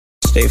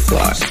stay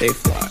fly, stay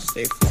fly,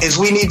 stay fly. Is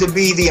we need to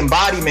be the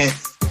embodiment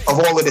of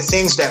all of the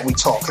things that we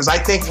talk. Because I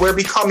think we're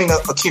becoming a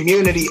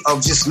community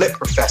of just lip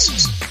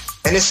professors.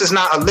 And this is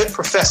not a lip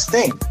professed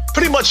thing.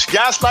 Pretty much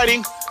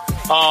gaslighting,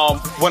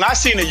 when I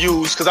seen it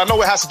used, because I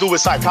know it has to do with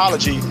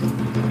psychology,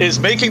 is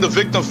making the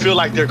victim feel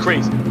like they're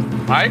crazy,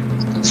 right?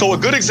 So a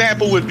good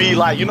example would be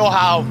like, you know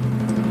how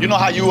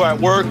you are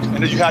at work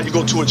and then you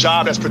go to a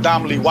job that's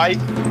predominantly white,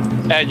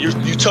 and you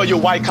tell your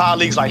white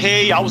colleagues like,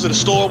 hey, I was at a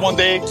store one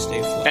day,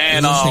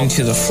 and listening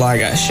to the Fly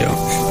Guy show.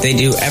 They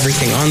do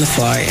everything on the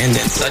fly and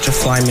in such a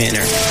fly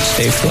manner.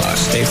 Stay fly,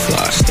 stay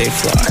fly, stay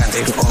fly,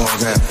 stay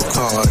fly.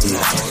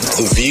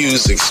 The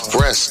views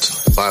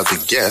expressed by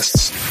the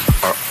guests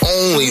are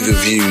only the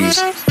views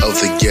of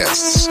the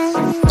guests,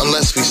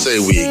 unless we say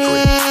we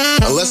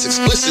agree, unless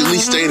explicitly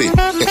stated.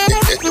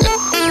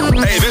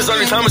 Hey, this is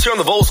Ernie Thomas here on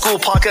the Bold School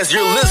Podcast.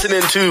 You're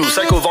listening to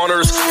Psycho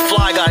Varner's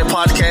Fly Guy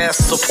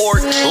Podcast.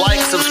 Support,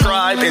 like,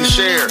 subscribe, and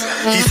share.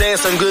 He's saying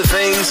some good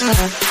things.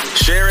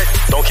 Share it.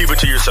 Don't keep it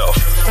to yourself.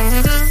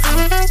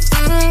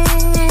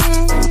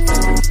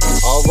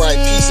 All right,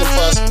 peace and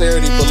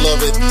prosperity,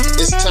 beloved.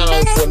 It's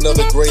time for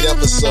another great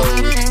episode.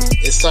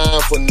 It's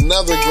time for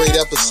another great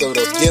episode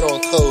of Get On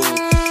Code,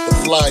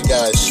 the Fly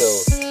Guy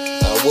Show,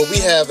 where we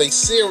have a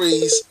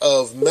series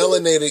of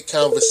melanated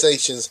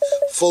conversations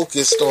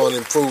focused on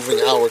improving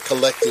our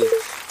collective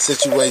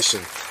situation.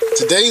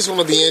 Today's going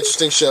to be an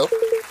interesting show.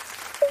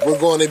 We're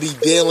going to be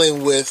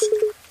dealing with,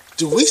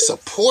 do we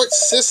support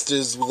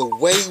sisters the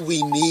way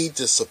we need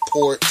to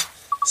support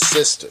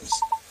sisters?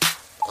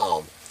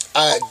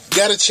 I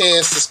got a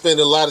chance to spend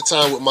a lot of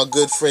time with my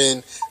good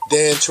friend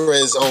Dan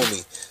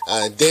Trez-Omi.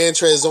 Dan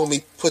Trez-Omi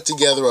put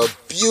together a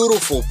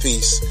beautiful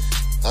piece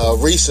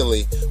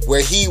recently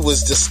where he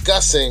was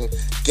discussing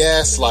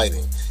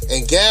gaslighting.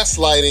 And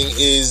gaslighting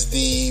is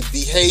the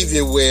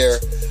behavior where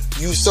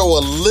you throw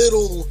a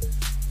little,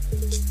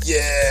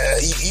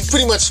 you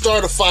pretty much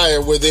start a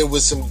fire where there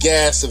was some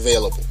gas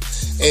available.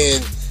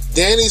 And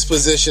Danny's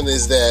position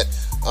is that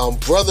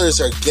brothers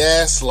are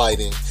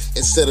gaslighting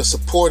instead of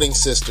supporting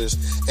sisters,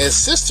 and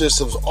sisters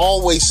have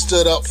always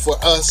stood up for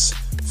us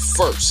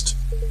first.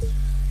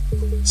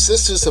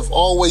 Sisters have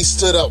always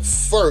stood up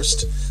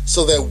first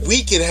so that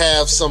we could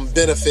have some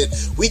benefit,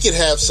 we could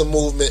have some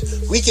movement,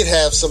 we could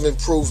have some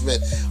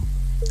improvement.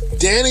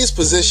 Danny's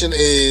position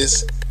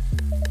is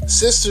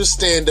sisters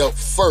stand up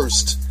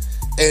first,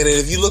 and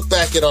if you look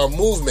back at our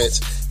movements,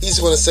 he's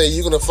going to say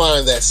you're going to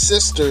find that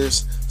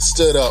sisters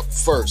stood up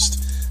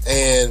first,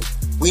 and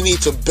we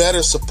need to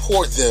better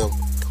support them.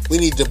 We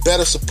need to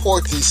better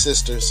support these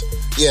sisters.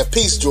 Yeah,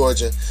 peace,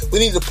 Georgia. We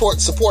need to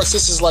support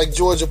sisters like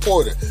Georgia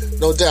Porter,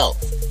 no doubt.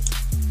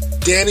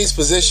 Danny's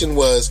position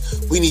was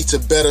we need to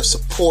better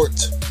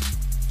support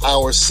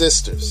our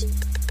sisters.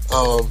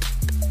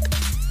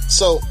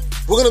 So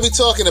we're going to be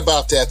talking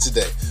about that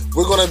today.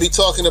 We're going to be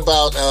talking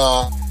about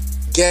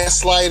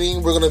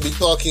gaslighting. We're going to be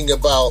talking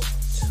about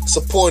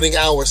supporting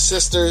our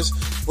sisters.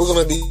 We're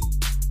going to be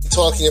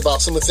talking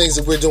about some of the things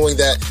that we're doing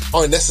that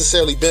aren't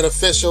necessarily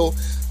beneficial.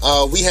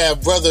 We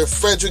have Brother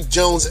Frederick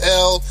Jones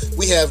L.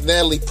 We have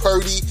Natalie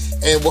Purdy.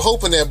 And we're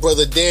hoping that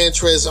Brother Dan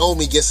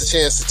Trez-Omi gets a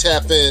chance to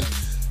tap in.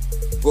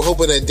 We're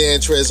hoping that Dan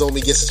Trez-Omi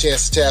gets a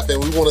chance to tap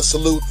in. We want to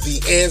salute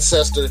the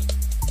ancestor,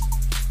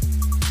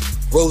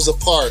 Rosa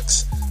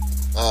Parks,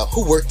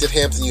 who worked at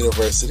Hampton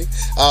University,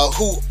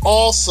 who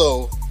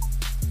also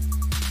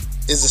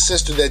is a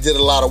sister that did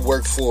a lot of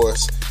work for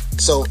us.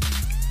 So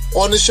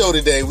on the show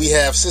today, we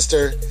have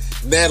Sister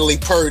Natalie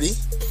Purdy.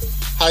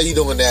 How you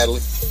doing,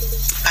 Natalie?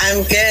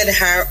 I'm good.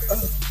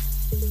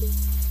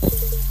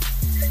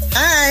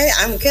 Hi,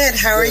 I'm good.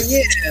 How are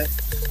you?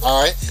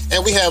 All right.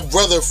 And we have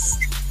Brother...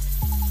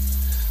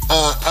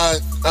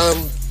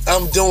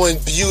 I'm doing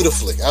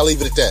beautifully. I'll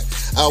leave it at that.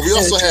 We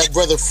also have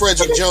Brother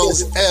Frederick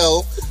Jones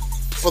L.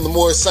 from the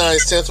Moore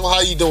Science Temple. How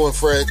you doing,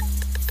 Fred?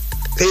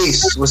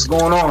 Peace. What's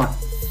going on?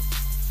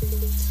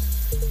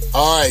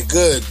 All right.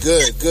 Good.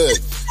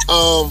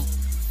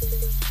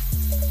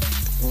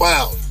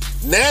 Wow.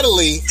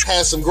 Natalie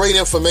has some great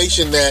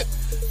information that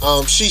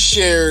she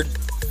shared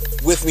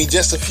with me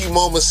just a few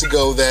moments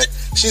ago that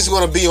she's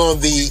going to be on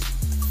the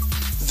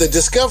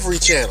Discovery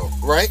Channel,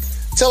 right?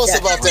 Tell us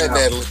about that,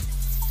 Natalie.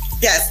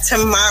 Yes,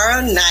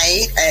 tomorrow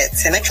night at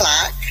 10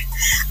 o'clock,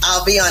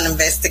 I'll be on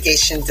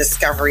Investigation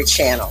Discovery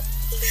Channel.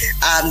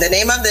 The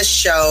name of the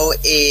show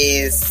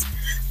is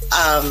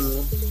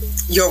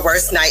Your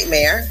Worst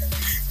Nightmare,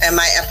 and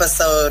my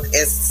episode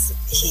is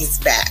He's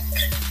Back.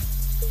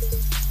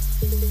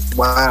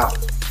 Wow.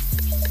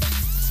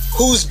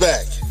 Who's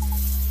back?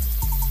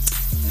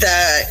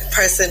 The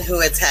person who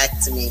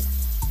attacked me.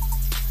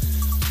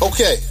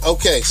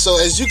 Okay. So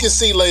as you can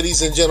see,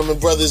 ladies and gentlemen,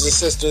 brothers and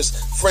sisters,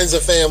 friends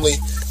and family,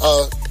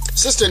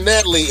 Sister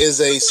Natalie is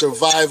a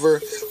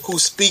survivor who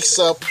speaks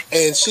up,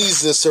 and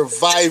she's the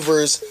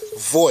survivor's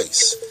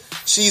voice.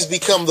 She's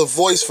become the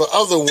voice for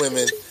other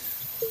women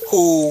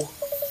who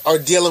are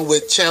dealing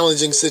with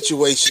challenging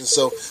situations.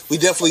 So we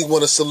definitely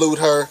want to salute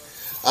her.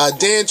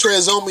 Dan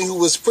Trez-Omi, who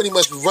was pretty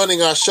much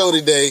running our show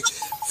today,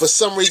 for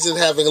some reason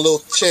having a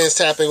little chance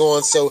tapping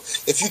on. So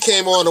if you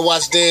came on to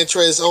watch Dan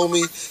Trez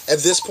Omi, at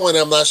this point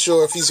I'm not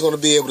sure if he's going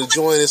to be able to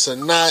join us or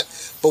not.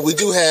 But we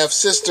do have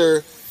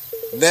Sister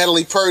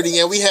Natalie Purdy,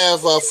 and we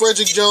have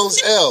Frederick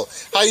Jones L.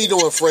 How you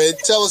doing, Fred?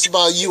 Tell us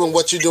about you and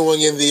what you're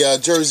doing in the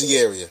Jersey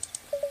area.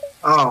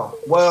 Oh,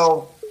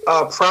 well,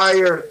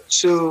 prior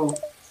to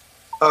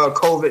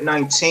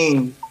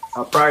COVID-19,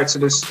 prior to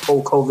this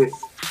whole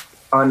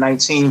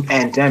COVID-19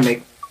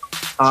 pandemic,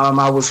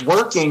 I was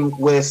working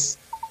with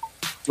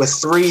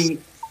three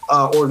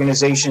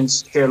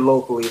organizations here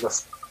locally.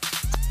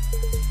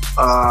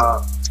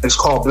 It's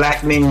called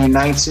Black Men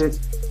United.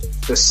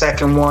 The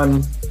second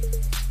one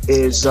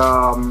is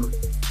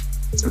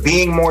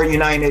Being More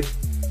United.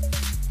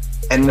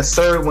 And the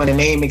third one, the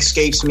name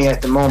escapes me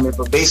at the moment,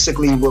 but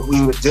basically what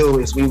we would do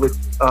is we would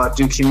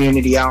do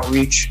community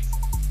outreach.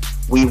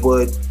 We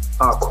would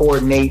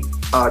coordinate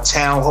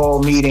town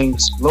hall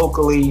meetings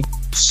locally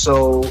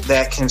so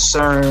that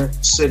concerned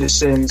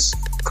citizens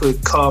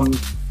could come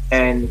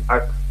and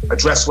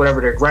address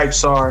whatever their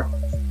gripes are.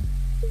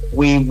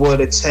 We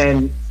would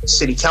attend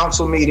city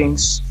council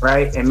meetings,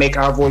 right, and make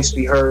our voice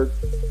be heard.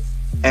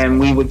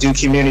 And we would do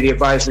community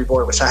advisory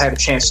board, which I had a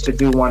chance to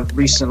do one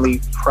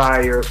recently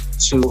prior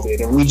to it.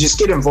 And we just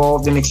get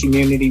involved in the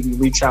community. We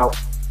reach out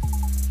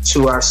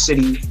to our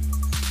city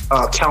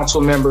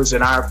council members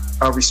in our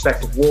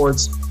respective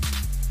wards.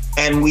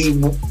 And we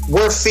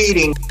were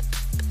feeding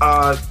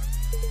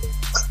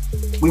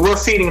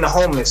the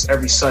homeless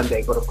every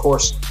Sunday. But of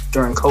course,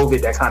 during COVID,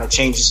 that kind of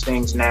changes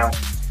things now.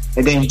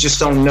 And then you just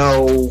don't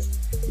know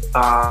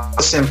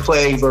what's in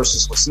play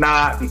versus what's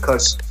not,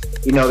 because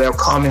they'll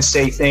come and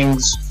say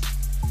things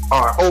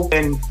are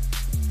open,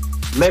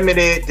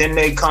 limited. Then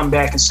they come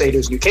back and say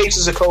there's new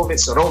cases of COVID,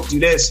 so don't do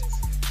this.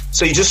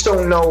 So you just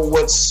don't know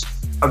what's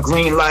a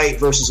green light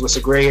versus what's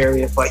a gray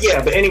area. But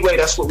anyway,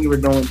 that's what we were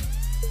doing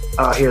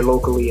here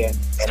locally. And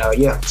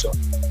so.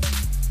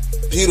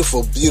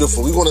 Beautiful,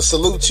 beautiful. We want to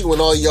salute you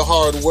and all your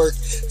hard work.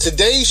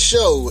 Today's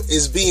show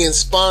is being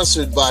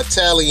sponsored by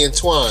Tally &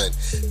 Twine.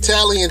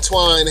 Tally &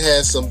 Twine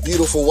has some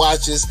beautiful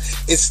watches.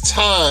 It's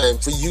time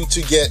for you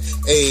to get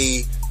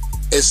a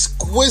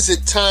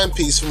exquisite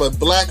timepiece from a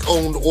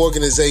Black-owned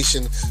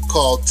organization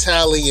called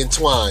Tally &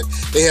 Twine.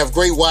 They have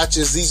great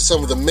watches. These are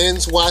some of the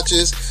men's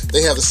watches.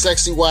 They have the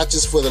sexy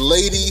watches for the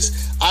ladies.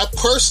 I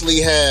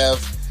personally have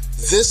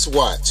this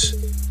watch.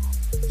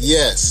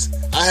 Yes,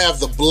 I have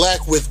the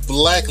black with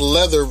black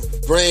leather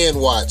brand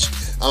watch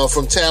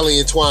from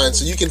Tally & Twine.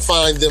 So you can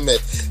find them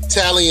at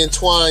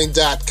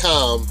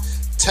tallyandtwine.com.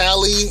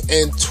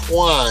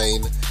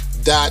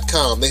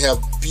 tallyandtwine.com. They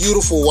have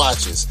beautiful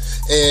watches.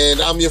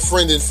 And I'm your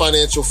friend in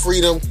financial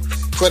freedom,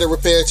 credit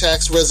repair,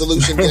 tax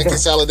resolution, debt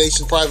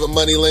consolidation, private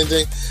money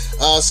lending.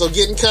 So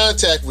get in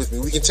contact with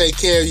me. We can take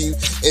care of you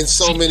in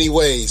so many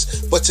ways.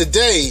 But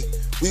today,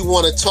 we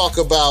want to talk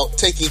about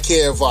taking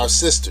care of our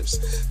sisters.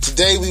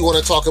 Today, we want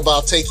to talk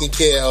about taking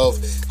care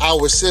of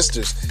our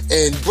sisters.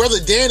 And Brother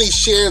Danny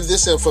shared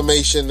this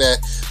information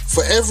that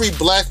for every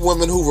Black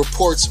woman who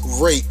reports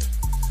rape,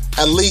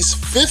 at least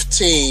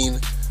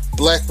 15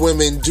 Black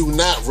women do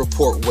not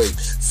report rape.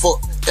 For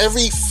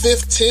every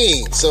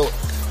 15. So,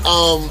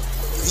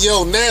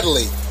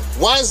 Natalie,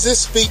 why does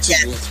this speak to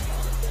you?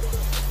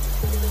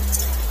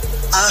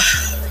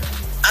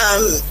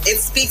 It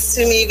speaks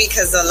to me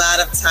because a lot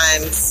of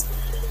times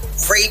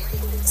rape,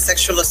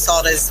 sexual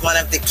assault is one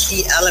of the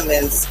key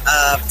elements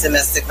of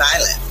domestic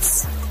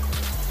violence.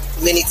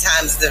 Many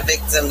times the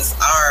victims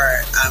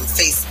are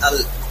face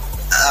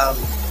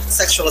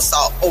sexual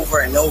assault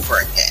over and over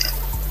again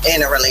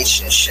in a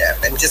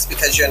relationship. And just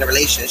because you're in a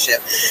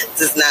relationship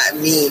does not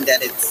mean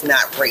that it's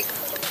not rape.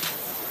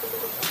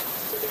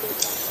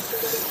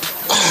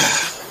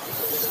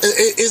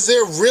 Is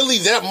there really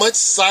that much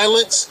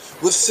silence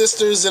with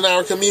sisters in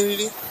our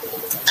community?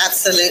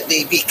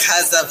 Absolutely,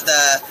 because of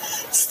the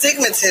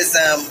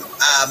stigmatism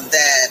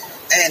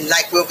and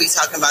like we'll be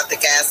talking about the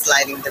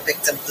gaslighting, the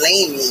victim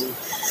blaming,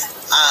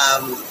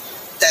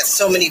 that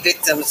so many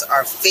victims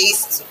are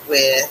faced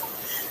with.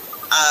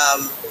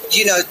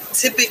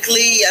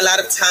 Typically a lot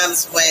of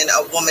times when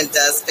a woman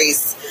does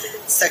face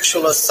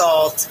sexual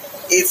assault,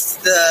 it's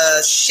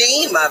the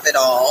shame of it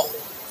all,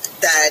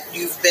 that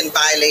you've been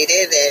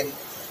violated and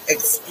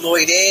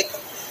exploited,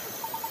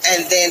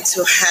 and then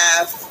to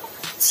have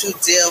to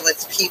deal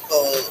with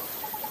people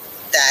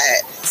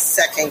that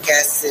second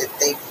guess it,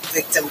 they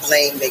victim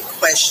blame, they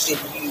question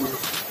you.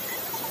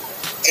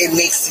 It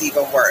makes it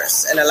even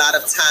worse. And a lot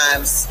of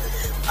times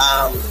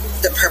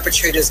the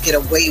perpetrators get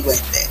away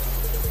with it.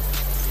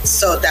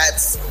 So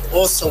that's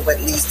also what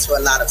leads to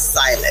a lot of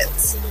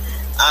silence.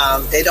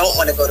 They don't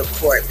want to go to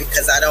court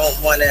because I don't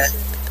want to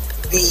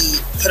be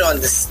put on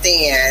the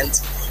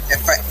stand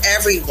and for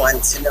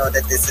everyone to know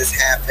that this has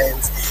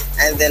happened.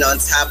 And then on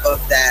top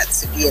of that,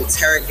 to be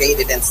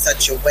interrogated in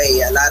such a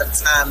way. A lot of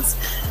times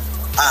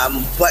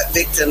what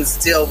victims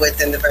deal with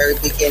in the very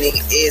beginning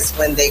is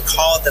when they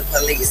call the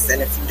police.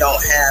 And if you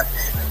don't have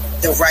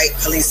the right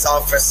police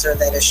officer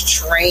that is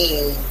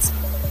trained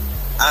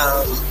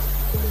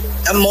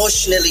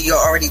emotionally you're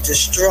already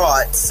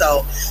distraught.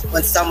 So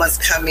when someone's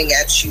coming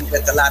at you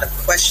with a lot of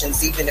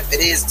questions, even if it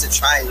is to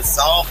try and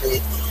solve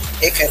it,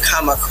 it can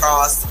come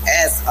across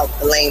as a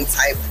blame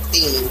type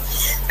thing.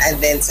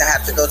 And then to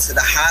have to go to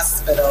the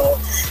hospital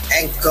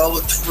and go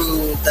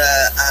through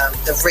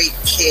the rape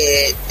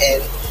kit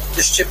and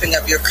the stripping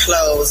of your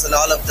clothes and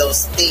all of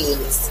those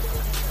things,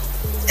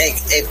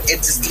 it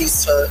just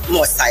leads to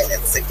more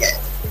silence again.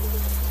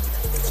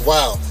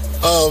 Wow.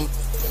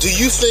 Do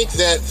you think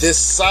that this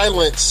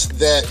silence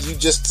that you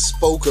just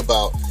spoke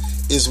about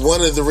is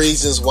one of the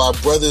reasons why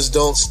brothers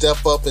don't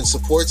step up and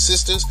support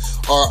sisters?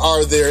 Or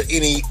are there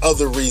any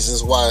other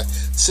reasons why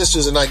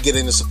sisters are not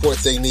getting the support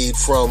they need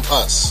from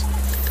us?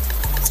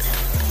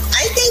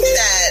 I think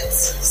that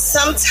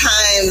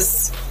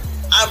sometimes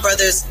our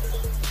brothers,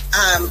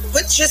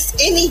 with just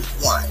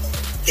anyone,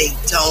 they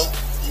don't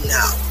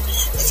know.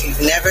 If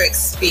you've never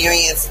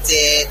experienced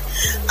it,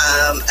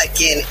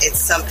 again, it's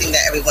something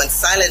that everyone's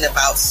silent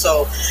about.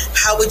 So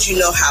how would you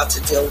know how to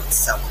deal with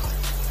someone?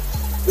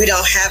 We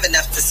don't have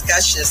enough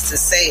discussions to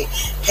say,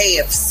 hey,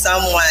 if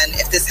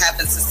this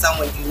happens to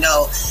someone you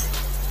know,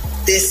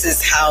 this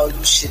is how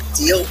you should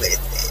deal with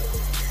it.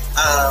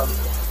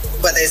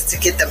 Whether it's to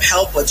get them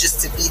help or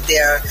just to be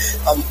their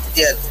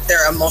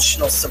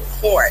emotional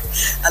support.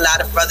 A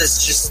lot of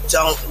brothers just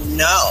don't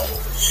know.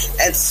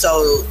 And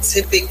so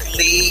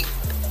typically,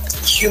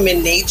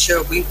 human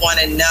nature, we want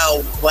to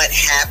know what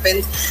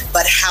happened,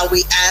 but how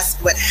we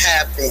ask what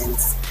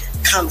happens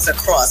comes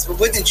across. But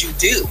what did you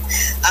do?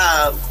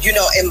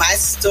 In my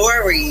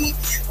story,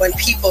 when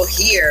people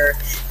hear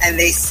and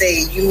they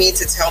say, you mean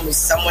to tell me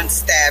someone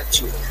stabbed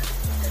you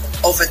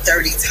over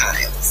 30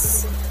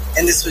 times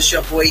and this was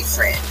your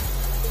boyfriend?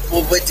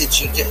 Well, what did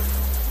you do?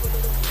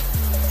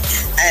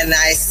 And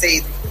I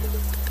say,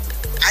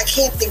 I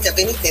can't think of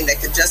anything that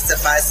could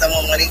justify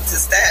someone wanting to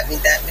stab me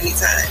that many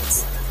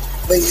times.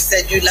 When you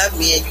said you loved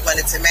me and you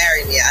wanted to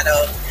marry me, I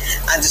don't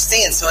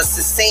understand. So it's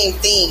the same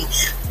thing.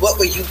 What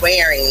were you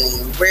wearing?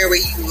 Where were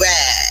you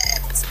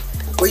at?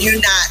 Were you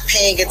not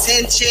paying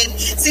attention?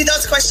 See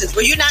those questions.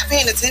 Were you not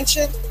paying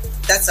attention?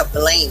 That's a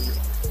blame.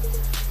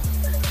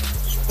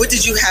 What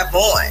did you have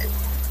on?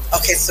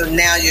 Okay, so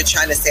now you're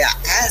trying to say I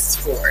asked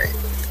for it.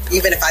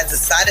 Even if I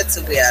decided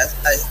to wear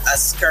a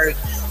skirt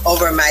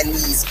over my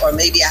knees, or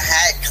maybe I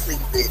had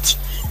cleavage,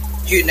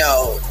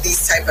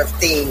 these type of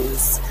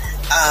things.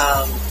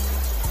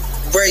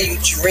 Were you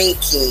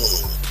drinking?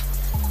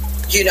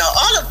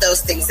 All of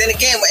those things. And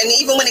again, and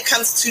even when it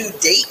comes to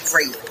date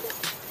rape,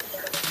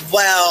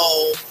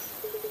 well,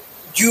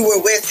 you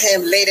were with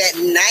him late at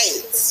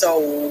night,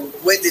 so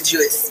what did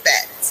you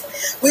expect?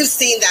 We've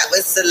seen that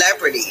with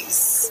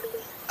celebrities,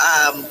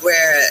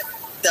 where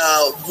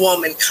the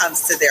woman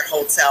comes to their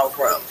hotel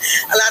room.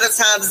 A lot of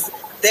times,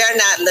 they're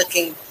not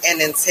looking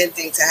and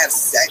intending to have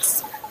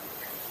sex.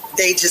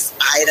 They just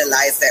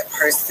idolize that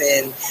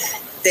person.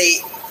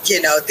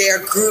 They're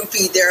a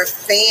groupie, they're a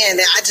fan,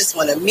 and I just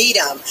want to meet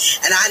them.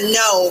 And I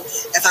know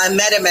if I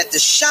met him at the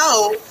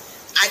show,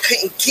 I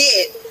couldn't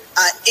get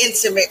an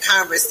intimate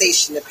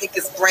conversation to pick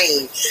his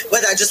brain,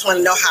 whether I just want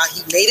to know how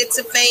he made it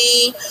to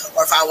fame,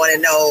 or if I want to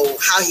know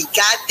how he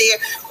got there,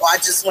 or I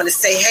just want to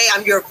say, hey,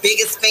 I'm your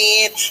biggest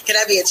fan. Can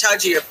I be in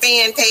charge of your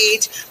fan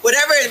page?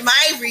 Whatever is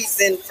my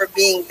reason for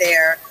being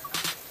there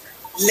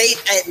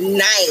late at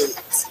night,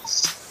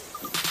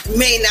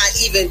 may not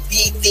even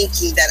be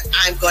thinking that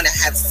I'm going to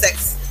have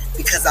sex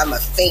because I'm a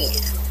fan.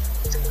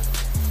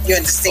 You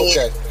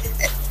understand?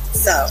 Okay.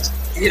 So,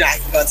 I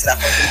can go into that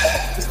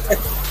whole thing.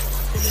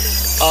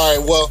 All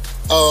right, well,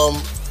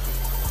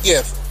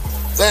 yeah,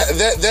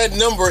 that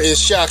number is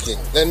shocking.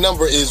 That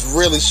number is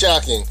really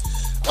shocking.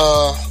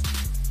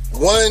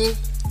 1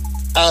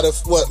 out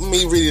of, let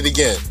me read it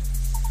again.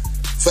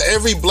 For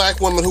every black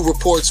woman who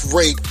reports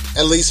rape,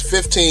 at least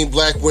 15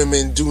 black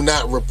women do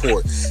not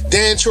report.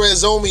 Dan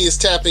Trezomi is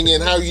tapping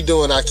in. How are you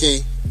doing,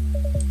 Aki?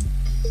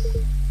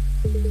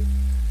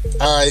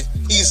 All right,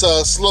 he's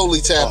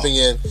slowly tapping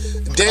in.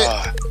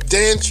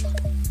 Dan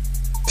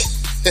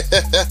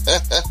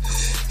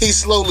he's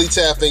slowly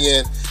tapping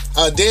in.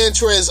 Dan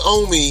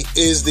Trezomi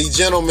is the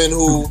gentleman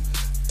who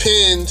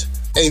penned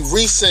a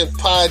recent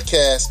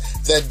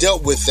podcast that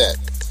dealt with that.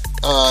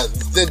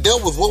 That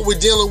dealt with what we're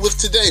dealing with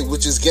today,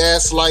 which is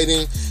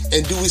gaslighting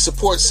and do we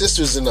support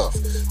sisters enough?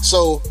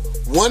 So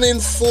 1 in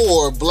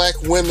 4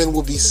 black women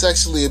will be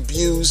sexually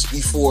abused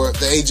before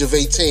the age of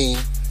 18,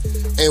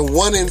 and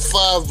 1 in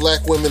 5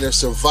 black women are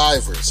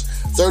survivors.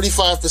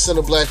 35%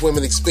 of black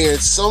women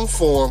experience some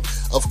form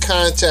of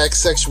contact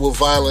sexual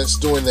violence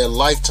during their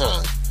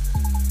lifetime.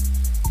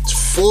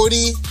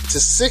 40 to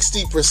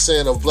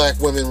 60% of black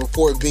women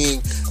report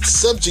being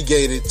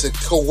subjugated to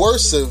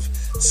coercive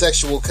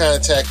sexual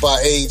contact by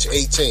age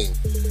 18.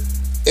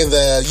 In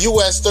the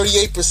U.S.,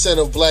 38%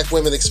 of black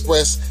women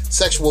express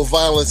sexual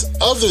violence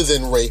other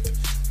than rape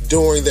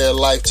during their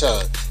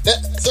lifetime.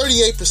 That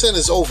 38%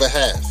 is over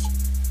half.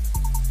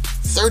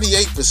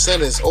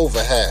 38% is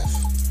over half.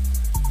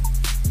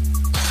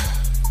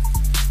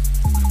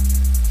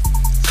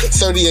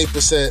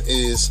 38%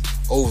 is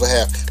over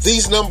half.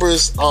 These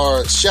numbers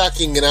are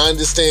shocking, and I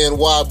understand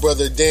why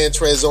Brother Dan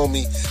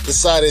Trezomi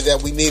decided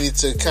that we needed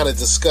to kind of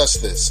discuss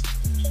this.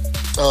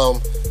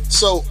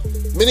 So,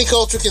 many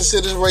cultural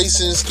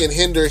considerations can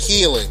hinder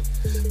healing.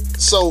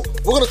 So,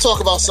 we're going to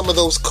talk about some of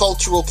those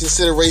cultural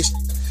considerations,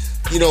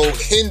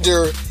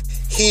 hinder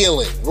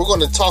healing. We're going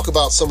to talk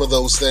about some of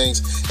those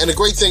things. And the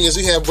great thing is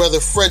we have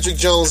Brother Frederick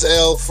Jones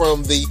L.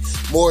 from the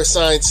Moore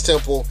Science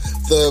Temple.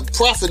 The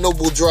Prophet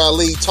Noble Drew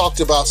Ali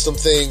talked about some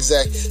things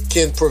that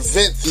can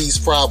prevent these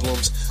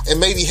problems and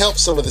maybe help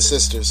some of the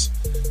sisters.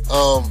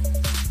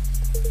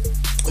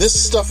 This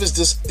stuff is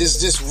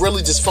just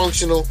really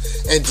dysfunctional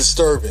and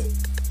disturbing.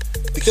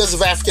 Because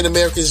of African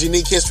Americans'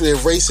 unique history of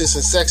racist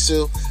and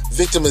sexual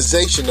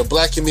victimization, the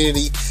black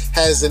community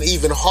has an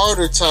even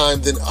harder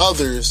time than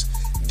others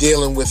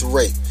dealing with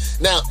rape.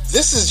 Now,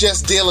 this is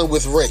just dealing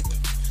with rape.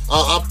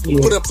 I'll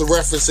put up the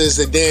references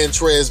that Dan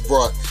Trez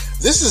brought.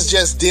 This is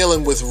just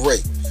dealing with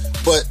rape.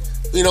 But,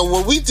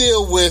 when we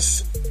deal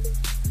with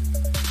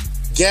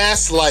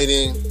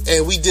gaslighting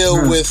and we deal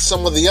with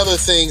some of the other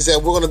things that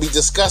we're going to be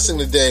discussing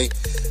today,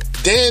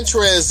 Dan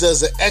Trez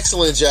does an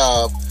excellent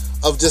job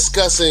of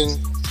discussing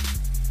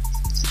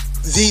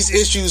these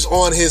issues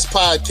on his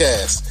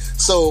podcast.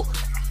 So,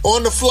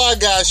 on the Fly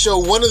Guy Show,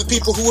 one of the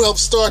people who helped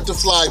start the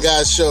Fly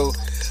Guy Show,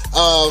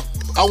 I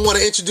want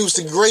to introduce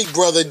the great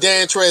brother,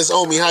 Dan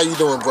Trezomi. How you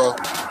doing, bro?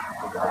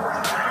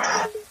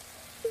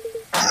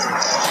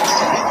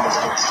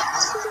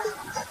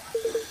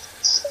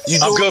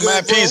 I'm good,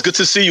 man. Bro? Peace. Good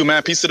to see you,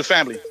 man. Peace to the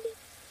family.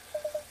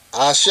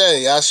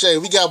 Ashe.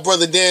 We got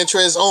brother Dan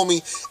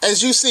Trezomi.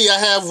 As you see, I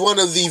have one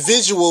of the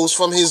visuals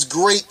from his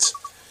great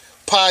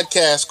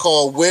podcast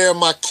called Where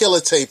My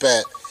Killer Tape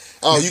At.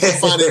 You can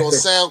find it on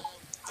Sound.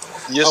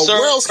 Yes, sir.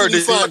 Where else can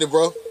you find it,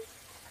 bro?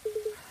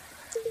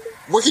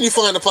 Where can you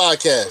find the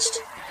podcast?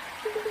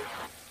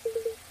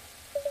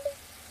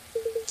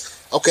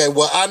 Okay,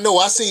 well, I know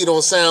I see it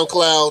on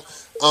SoundCloud.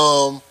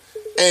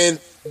 And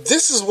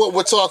this is what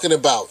we're talking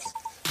about.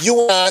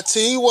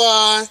 UNITY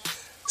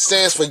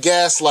stands for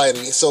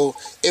gaslighting. So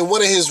in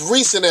one of his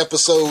recent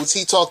episodes,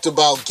 he talked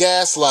about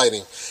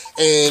gaslighting.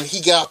 And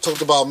he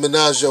talked about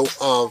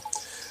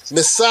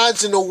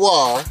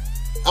misogynoir.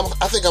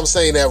 I think I'm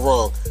saying that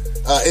wrong.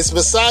 It's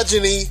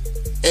misogyny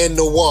and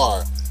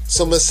noir.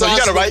 So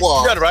misogyny. No,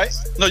 you got it right.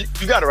 No,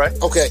 you got it right.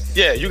 Okay.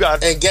 Yeah, you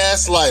got it. And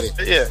gaslighting.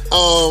 Yeah.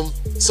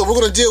 So we're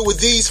going to deal with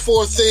these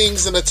four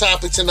things in the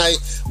topic tonight.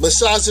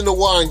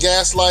 Misogynoir and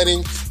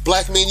gaslighting.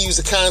 Black men use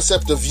the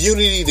concept of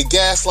unity to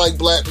gaslight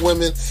black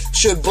women.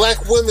 Should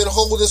black women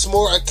hold us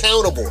more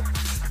accountable?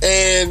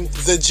 And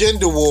the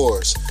gender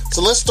wars.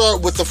 So let's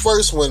start with the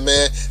first one,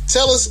 man.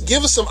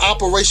 Give us some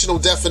operational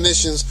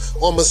definitions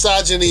on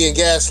misogyny and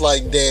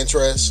gaslighting, Dan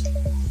Trez.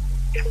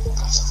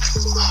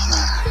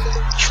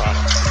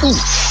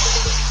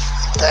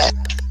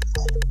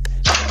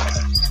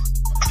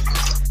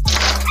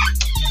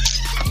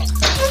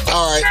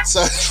 All right,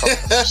 so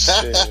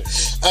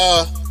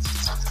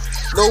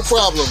no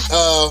problem.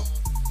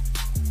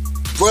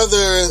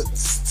 Brother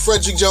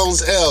Frederick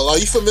Jones L., are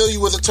you familiar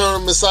with the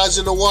term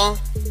misogynoir?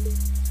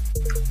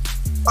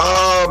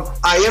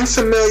 I am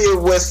familiar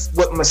with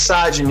what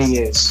misogyny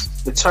is.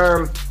 The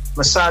term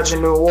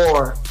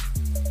misogynoir,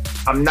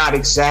 I'm not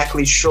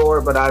exactly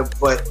sure, but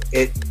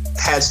it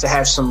has to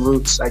have some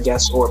roots, I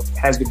guess, or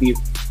has to be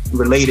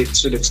related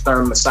to the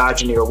term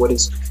misogyny or what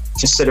is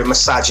considered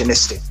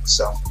misogynistic.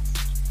 So,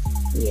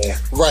 yeah.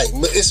 Right.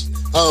 It's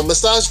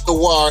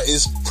misogynoir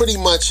is pretty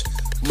much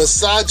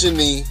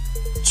misogyny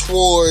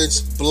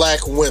towards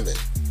black women.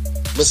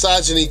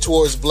 Misogyny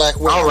towards black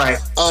women. All right.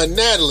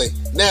 Natalie,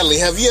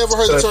 have you ever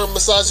heard the term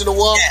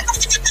misogynoir?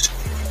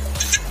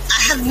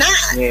 I have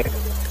not. Yeah.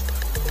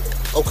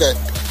 Okay.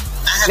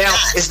 Now,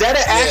 is that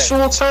an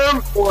actual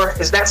term, or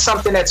is that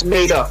something that's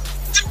made up?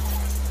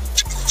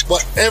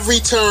 But every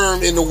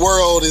term in the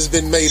world has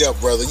been made up,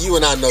 brother. You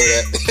and I know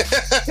that.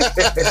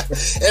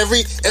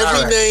 every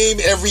right. Name,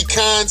 every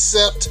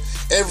concept,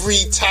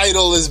 every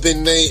title has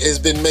been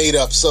made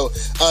up. So,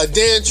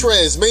 Dan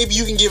Trez, maybe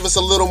you can give us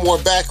a little more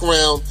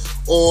background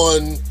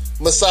on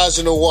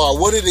misogynoir.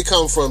 Where did it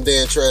come from,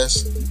 Dan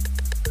Trez?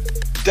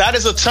 That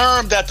is a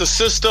term that the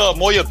sister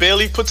Moya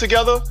Bailey put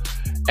together,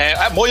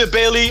 and Moya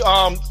Bailey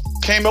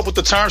came up with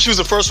the term. She was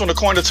the first one to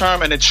coin the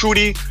term, and then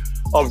Trudy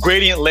of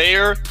Gradient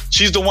Layer,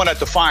 she's the one that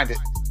defined it.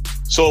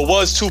 So it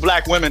was two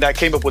black women that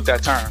came up with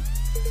that term.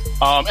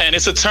 And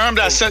it's a term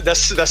that's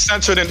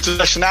centered in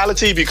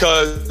intersectionality,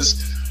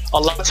 because a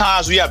lot of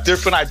times we have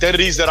different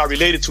identities that are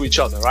related to each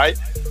other, right?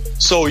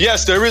 So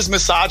yes, there is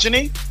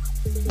misogyny,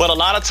 but a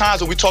lot of times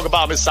when we talk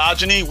about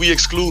misogyny, we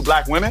exclude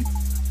black women.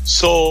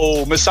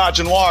 So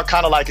misogynoir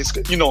kind of like it's,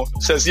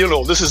 says,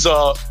 this is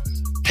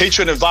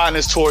hatred and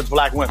violence towards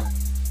black women.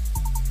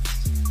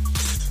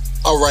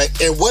 All right,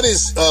 and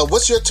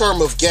what's your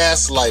term of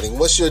gaslighting?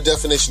 What's your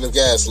definition of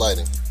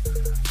gaslighting?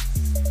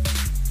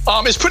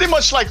 It's pretty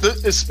much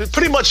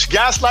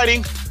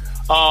gaslighting.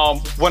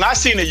 When I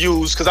seen it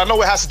used, because I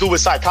know it has to do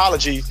with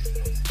psychology,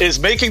 is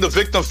making the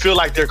victim feel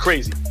like they're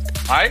crazy.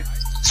 All right.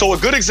 So a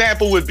good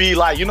example would be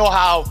like,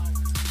 how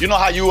you know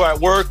how you are at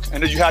work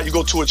and then you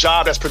go to a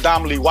job that's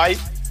predominantly white,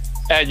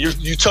 and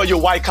you tell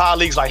your white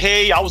colleagues like,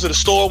 hey, I was at a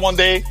store one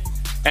day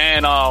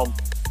and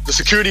the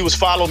security was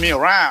following me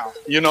around,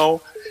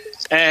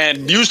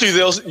 and usually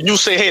you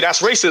say, hey,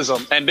 that's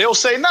racism. And they'll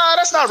say, nah,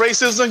 that's not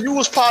racism. You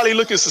was probably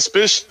looking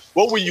suspicious.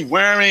 What were you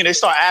wearing? They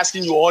start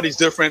asking you all these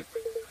different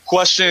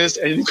questions,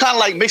 and you kind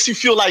of like makes you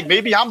feel like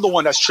maybe I'm the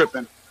one that's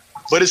tripping.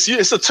 But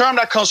it's a term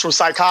that comes from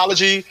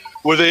psychology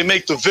where they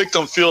make the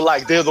victim feel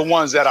like they're the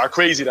ones that are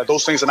crazy, that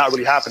those things are not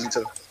really happening to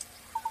them.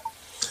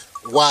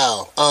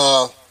 Wow.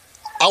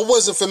 I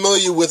wasn't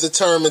familiar with the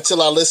term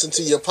until I listened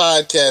to your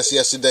podcast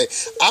yesterday.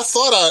 I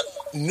thought I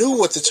knew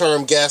what the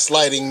term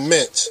gaslighting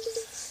meant.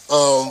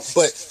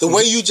 But the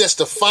way you just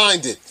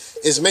defined it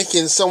is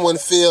making someone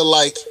feel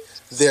like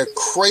they're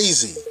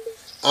crazy.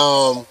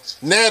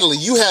 Natalie,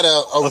 you had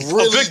a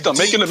really victim,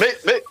 deep...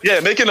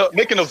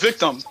 making a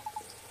victim.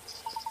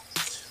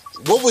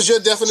 What was your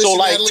definition, so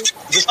like, Natalie?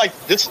 Just like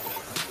this.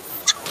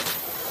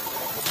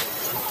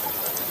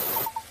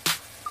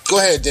 Go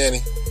ahead,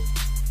 Danny.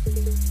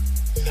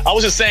 I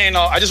was just saying,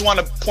 I just want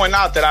to point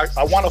out that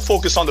I want to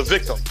focus on the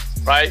victim,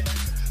 right?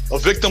 A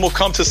victim will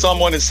come to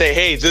someone and say,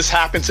 hey, this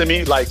happened to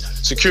me. Like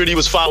security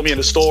was following me in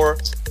the store.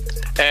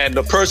 And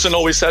the person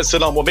always says to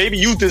them, well, maybe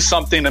you did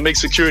something to make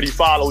security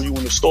follow you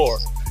in the store.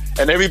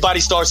 And everybody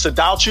starts to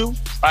doubt you,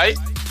 right?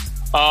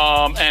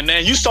 And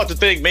then you start to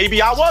think,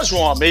 maybe I was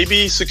wrong.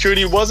 Maybe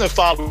security wasn't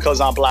following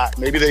because I'm black.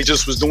 Maybe they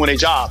just was doing their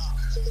job.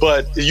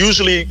 But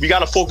usually we got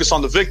to focus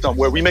on the victim,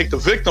 where we make the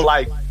victim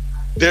like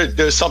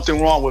there's something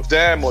wrong with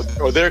them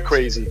or they're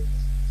crazy.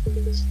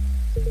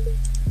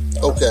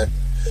 Okay.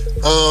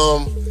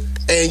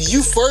 And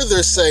you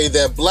further say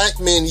that black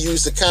men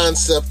use the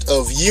concept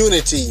of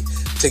unity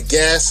to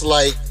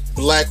gaslight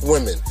black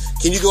women.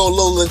 Can you go a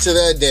little into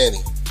that, Danny?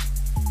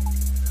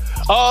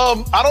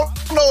 I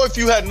don't know if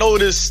you had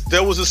noticed,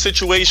 there was a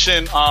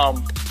situation.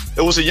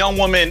 There was a young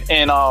woman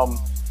in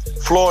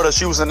Florida.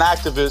 She was an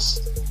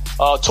activist.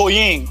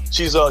 Toyin,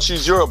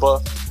 she's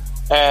Yoruba,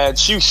 and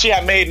she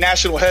had made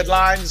national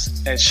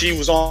headlines, and she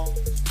was on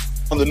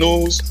the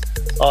news.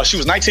 She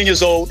was 19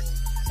 years old.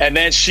 And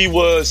then she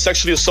was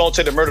sexually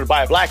assaulted and murdered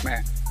by a black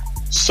man.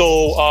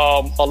 So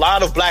a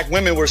lot of black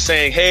women were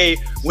saying, hey,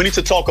 we need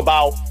to talk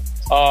about,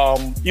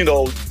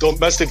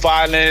 domestic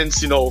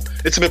violence,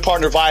 intimate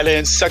partner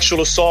violence,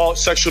 sexual assault,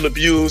 sexual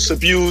abuse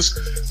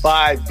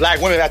by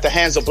black women at the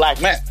hands of black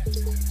men.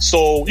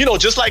 So,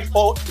 just like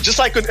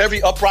in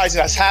every uprising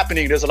that's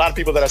happening, there's a lot of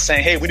people that are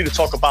saying, hey, we need to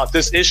talk about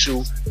this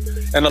issue.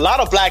 And a lot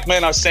of black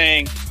men are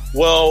saying,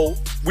 well,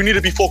 we need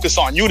to be focused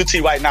on unity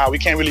right now. We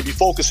can't really be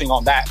focusing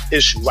on that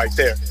issue right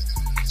there.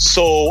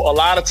 So a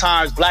lot of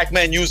times black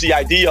men use the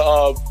idea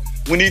of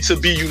we need to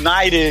be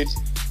united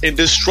in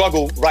this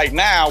struggle right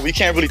now. We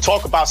can't really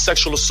talk about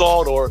sexual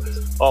assault or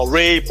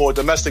rape or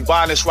domestic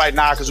violence right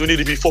now because we need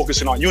to be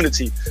focusing on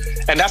unity.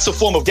 And that's a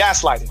form of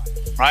gaslighting,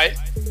 right?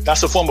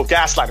 That's a form of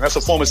gaslighting. That's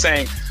a form of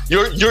saying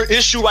your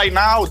issue right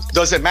now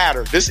doesn't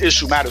matter. This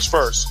issue matters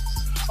first.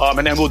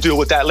 And then we'll deal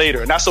with that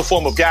later. And that's a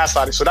form of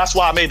gaslighting. So that's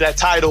why I made that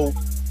title,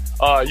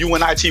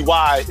 UNITY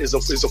is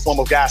a form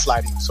of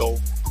gaslighting. So,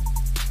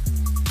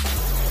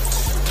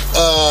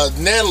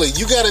 Natalie,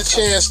 you got a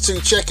chance to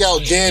check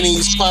out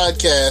Danny's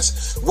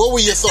podcast. What were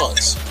your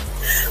thoughts?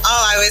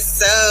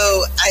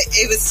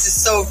 It was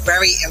just so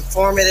very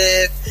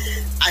informative.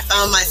 I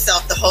found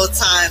myself the whole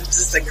time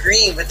just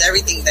agreeing with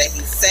everything that he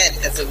said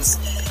because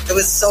it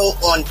was so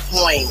on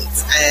point.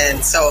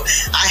 And so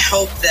I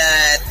hope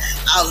that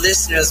our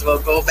listeners will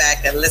go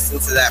back and listen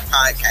to that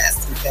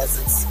podcast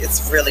because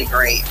it's really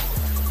great.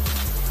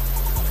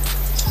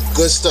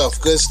 Good stuff.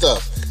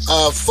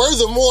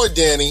 Furthermore,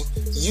 Danny,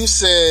 you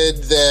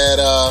said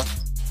that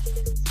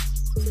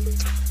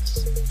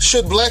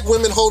should black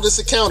women hold us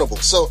accountable?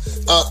 So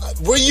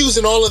we're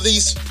using all of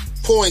these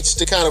points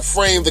to kind of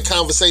frame the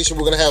conversation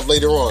we're going to have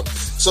later on.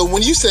 So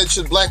when you said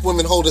should black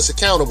women hold us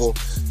accountable,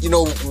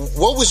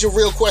 what was your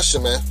real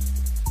question, man?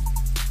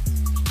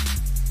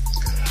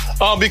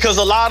 Because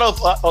a lot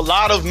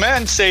of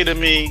men say to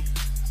me,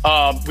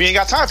 we ain't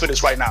got time for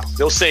this right now.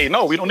 They'll say,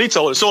 no, we don't need to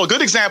hold it. So a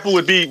good example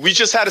would be, we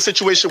just had a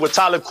situation with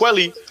Talib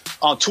Kweli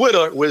on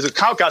Twitter where his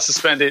account got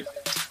suspended,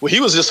 where he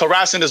was just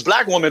harassing this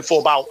black woman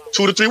for about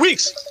 2 to 3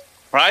 weeks,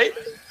 right?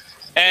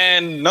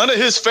 And none of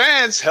his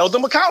fans held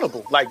him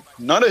accountable. Like,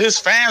 none of his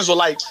fans were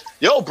like,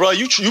 yo, bro,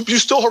 you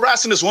still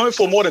harassing this woman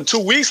for more than 2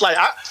 weeks? Like,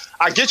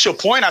 I get your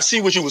point. I see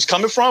where you was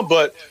coming from,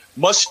 but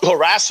must you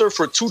harass her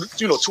for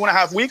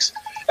 2.5 weeks?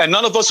 And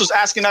none of us was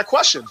asking that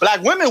question.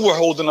 Black women were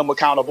holding him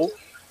accountable,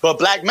 but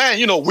black men,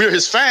 we're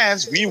his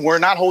fans. We were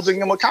not holding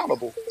him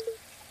accountable.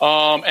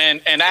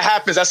 And that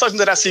happens. That's something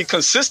that I see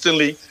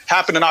consistently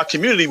happen in our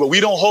community, where we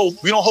don't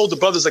hold the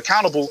brothers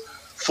accountable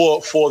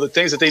for the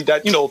things for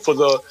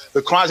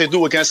the crimes they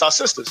do against our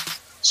sisters.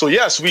 So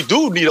yes, we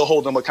do need to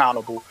hold them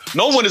accountable.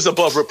 No one is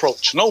above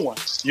reproach. No one,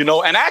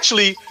 and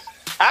actually,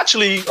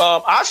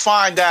 I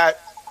find that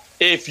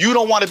if you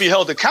don't want to be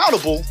held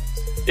accountable,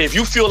 if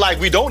you feel like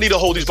we don't need to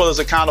hold these brothers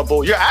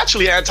accountable, you're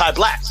actually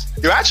anti-black.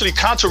 You're actually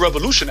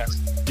counter-revolutionary.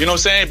 You know what I'm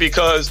saying?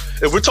 Because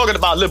if we're talking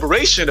about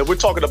liberation, if we're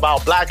talking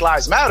about Black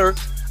Lives Matter,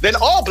 then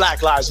all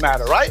Black lives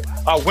matter, right?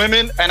 Our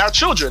women and our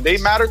children, they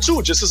matter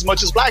too, just as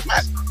much as Black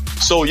men.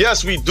 So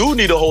yes, we do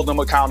need to hold them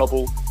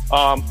accountable.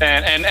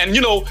 And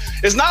you know,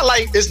 it's not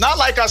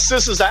like our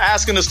sisters are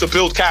asking us to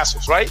build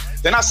castles, right?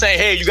 They're not saying,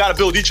 hey, you got to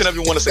build each and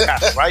every one of us a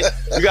castle, right?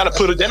 You got to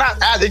put it.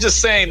 They're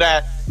just saying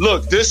that,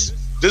 look, this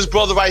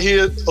brother right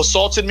here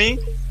assaulted me,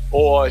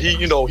 or he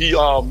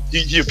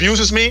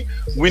abuses me.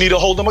 We need to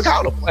hold them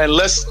accountable, and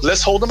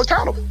let's hold them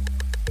accountable.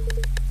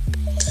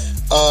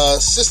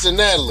 Sister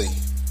Natalie,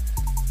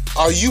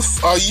 are you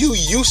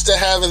used to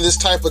having this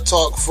type of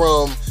talk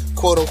from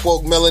quote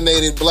unquote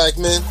melanated Black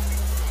men?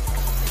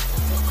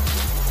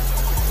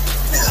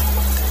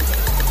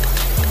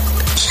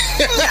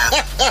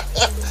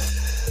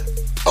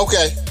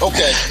 Okay.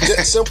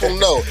 Simple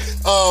no.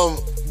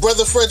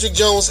 Brother Frederick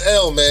Jones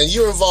L, man,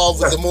 you're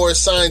involved with the Moorish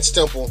Science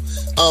Temple.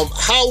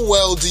 How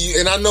well do you,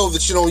 and I know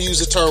that you don't use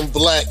the term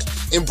Black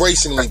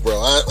embracingly,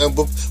 bro,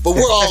 but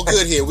we're all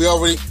good here. We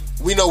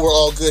know we're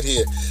all good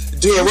here.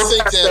 Do you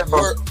think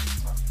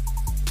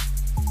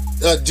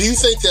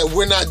that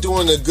we're not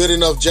doing a good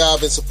enough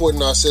job in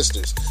supporting our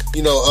sisters?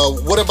 You know,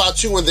 what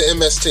about you in the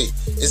MST?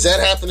 Is that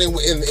happening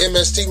in the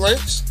MST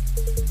ranks?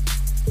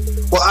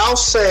 Well, I'll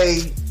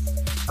say,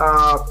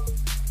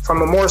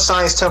 from a Moorish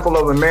Science Temple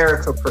of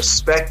America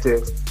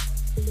perspective,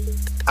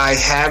 I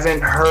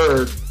haven't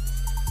heard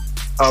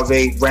of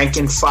a rank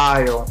and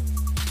file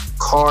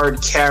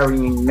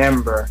card-carrying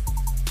member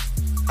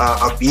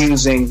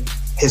abusing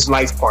his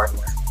life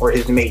partner or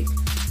his mate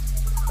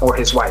or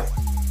his wife.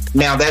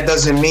 Now, that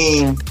doesn't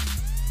mean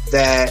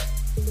that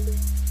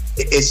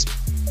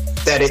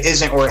it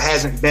isn't or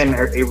hasn't been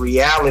a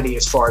reality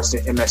as far as the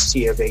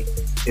MST of A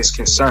is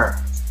concerned.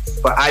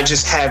 But I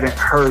just haven't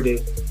heard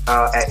it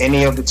at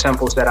any of the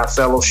temples that I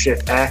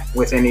fellowship at,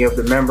 with any of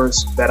the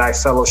members that I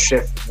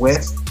fellowship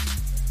with.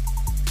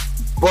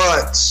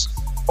 But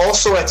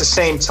also at the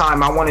same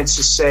time, I wanted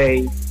to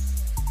say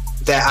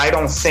that I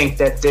don't think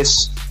that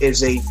this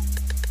is a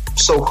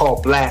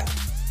so-called Black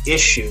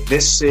issue.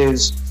 This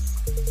is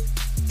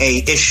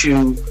a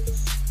issue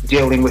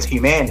dealing with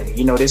humanity.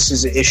 You know, this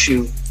is an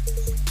issue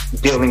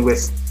dealing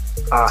with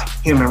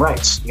human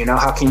rights. You know,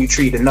 how can you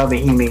treat another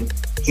human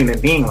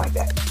being like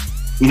that?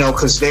 You know,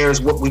 because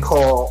there's what we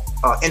call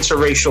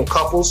interracial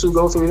couples who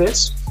go through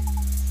this.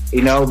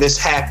 You know, this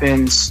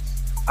happens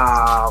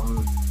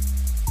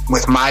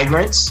with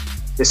migrants.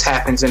 This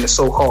happens in the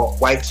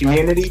so-called white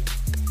community.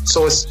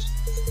 So it's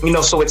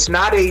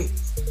not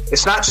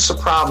just a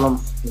problem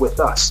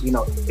with us. You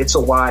know, it's a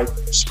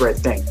widespread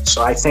thing.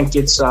 So I think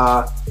it's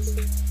an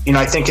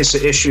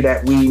issue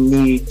that we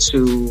need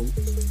to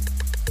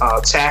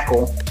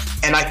tackle.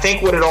 And I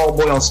think what it all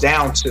boils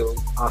down to,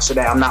 so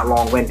that I'm not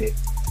long-winded,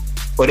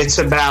 but it's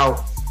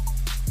about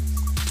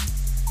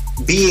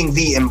being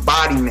the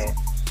embodiment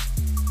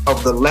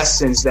of the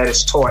lessons that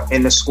is taught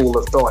in the school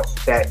of thought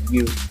that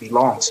you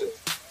belong to.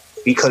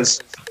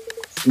 Because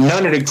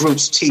none of the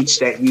groups teach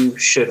that you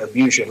should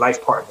abuse your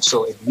life partner.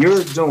 So if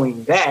you're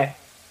doing that,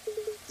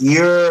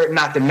 you're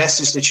not the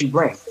message that you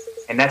bring.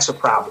 And that's a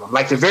problem.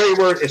 Like the very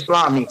word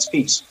Islam means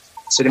peace.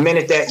 So the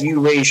minute that you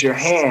raise your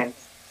hand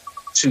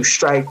to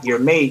strike your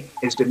mate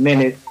is the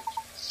minute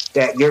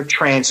that you're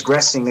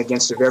transgressing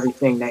against the very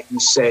thing that you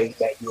say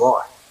that you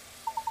are.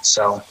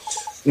 So,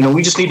 you know,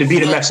 we just need to be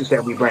the message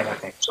that we bring, I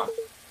think. So,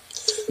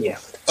 yeah.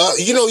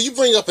 You know, you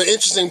bring up an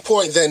interesting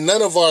point that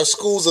none of our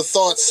schools of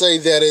thought say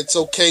that it's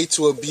okay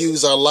to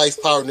abuse our life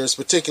partners,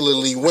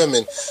 particularly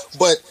women.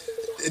 But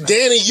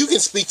Danny, you can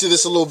speak to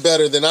this a little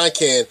better than I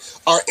can.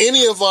 Are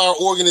any of our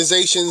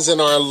organizations and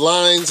our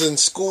lines and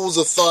schools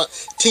of thought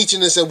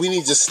teaching us that we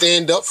need to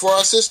stand up for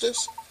our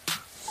sisters?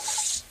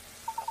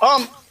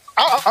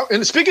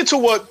 And speaking to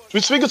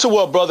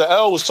what Brother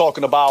L was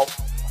talking about,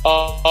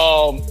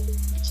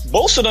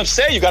 most of them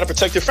say you got to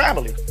protect your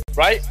family,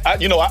 right?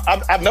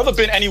 I've never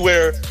been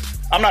anywhere.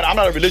 I'm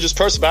not a religious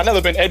person, but I've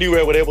never been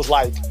anywhere where it was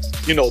like,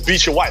 you know,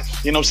 beat your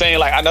wife. You know what I'm saying?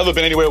 Like, I've never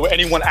been anywhere where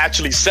anyone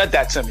actually said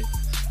that to me.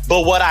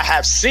 But what I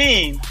have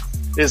seen,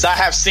 and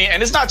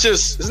it's not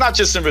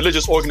just in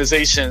religious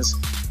organizations,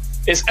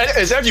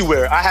 it's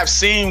everywhere. I have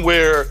seen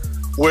where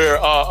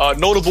a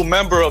notable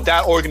member of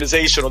that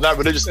organization or that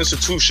religious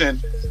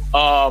institution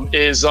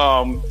is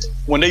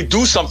when they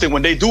do something,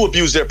 when they do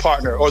abuse their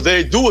partner, or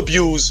they do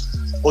abuse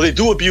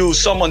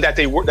someone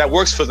that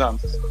works for them,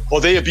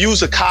 or they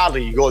abuse a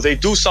colleague, or they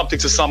do something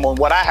to someone.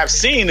 What I have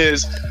seen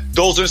is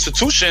those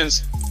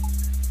institutions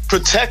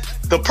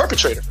protect the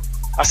perpetrator.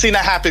 I've seen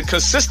that happen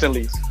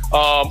consistently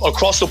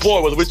across the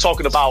board, whether we're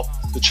talking about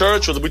the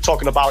church, whether we're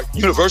talking about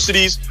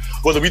universities,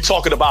 whether we're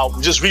talking about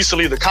just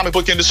recently the comic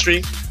book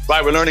industry,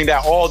 right? We're learning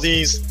that all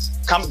these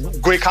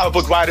great comic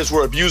book writers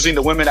were abusing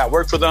the women that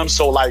work for them.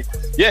 So like,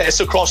 yeah, it's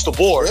across the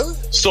board. Really?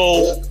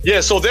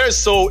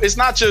 So it's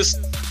not just,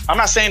 I'm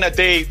not saying that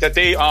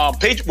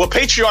what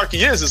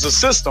patriarchy is a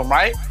system,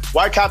 right?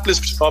 White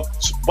capitalist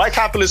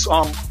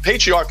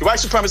patriarchy, white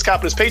supremacist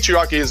capitalist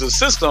patriarchy is a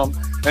system,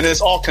 and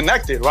it's all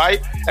connected, right?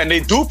 And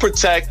they do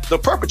protect the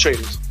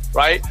perpetrators,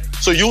 right?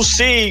 So you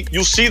see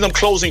them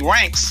closing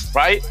ranks,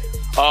 right?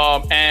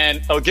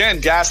 And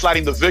again,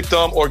 gaslighting the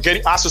victim, or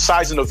getting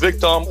ostracizing the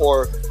victim,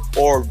 or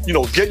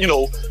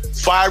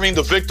firing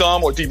the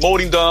victim, or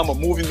demoting them, or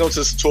moving them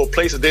to a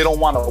place that they don't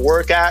want to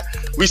work at.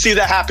 We see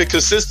that happen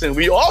consistently.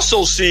 We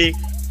also see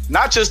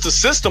not just the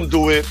system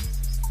do it,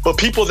 but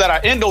people that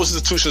are in those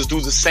institutions do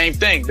the same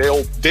thing.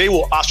 They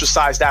will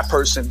ostracize that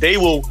person. They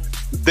will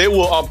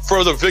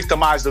further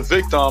victimize the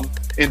victim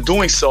in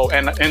doing so.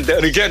 And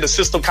again, the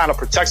system kind of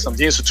protects them.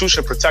 The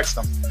institution protects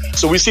them.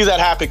 So we see that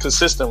happen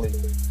consistently.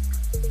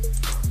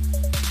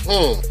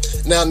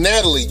 Now,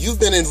 Natalie, you've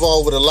been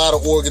involved with a lot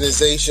of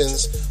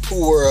organizations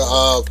who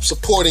are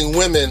supporting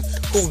women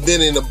who've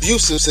been in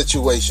abusive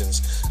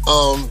situations.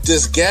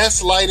 Does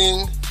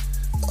gaslighting,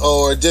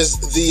 or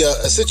does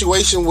a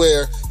situation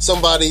where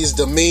somebody's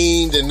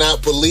demeaned and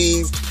not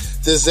believed,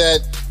 does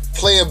that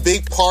play a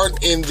big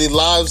part in the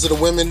lives of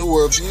the women who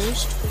were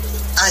abused?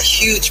 A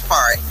huge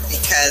part,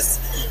 because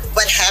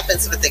what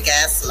happens with the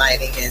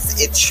gaslighting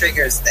is it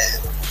triggers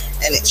them,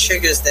 and it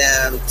triggers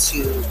them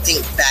to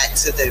think back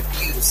to the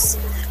abuse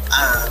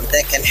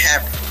that can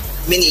have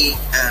many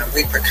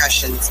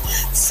repercussions,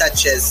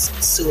 such as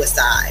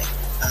suicide,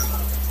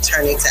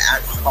 turning to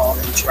alcohol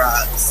and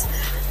drugs,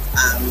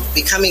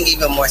 becoming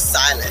even more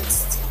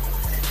silenced,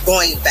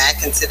 going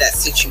back into that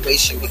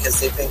situation because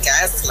they've been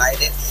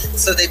gaslighted,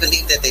 so they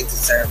believe that they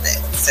deserve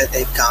it, so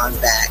they've gone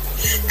back.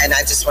 And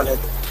I just want to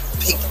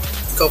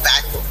go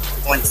back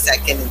 1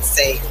 second and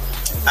say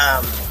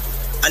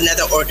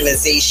another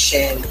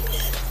organization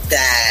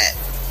that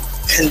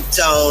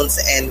condones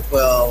and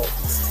will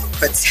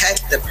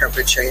protect the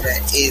perpetrator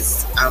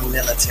is our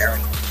military.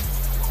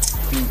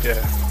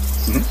 Yeah.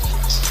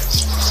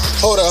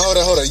 Hold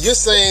on. You're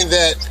saying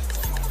that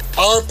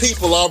our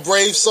people, our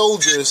brave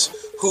soldiers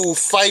who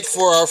fight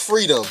for our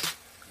freedom,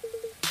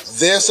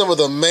 they're some of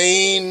the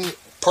main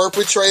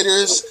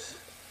perpetrators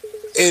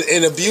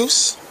in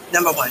abuse?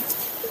 Number one.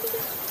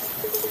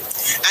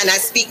 And I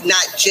speak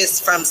not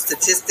just from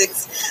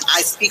statistics,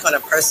 I speak on a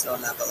personal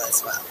level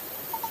as well.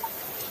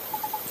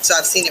 So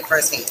I've seen it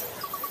firsthand.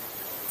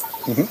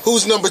 Mm-hmm.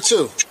 Who's number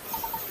two?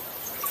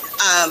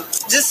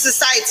 Just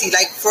society.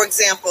 Like, for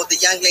example, the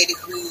young lady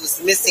who's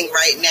missing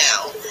right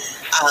now.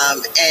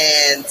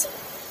 And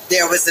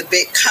there was a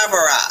big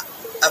cover-up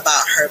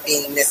about her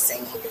being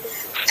missing.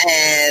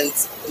 And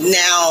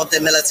now the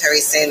military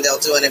is saying they'll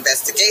do an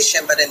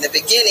investigation. But in the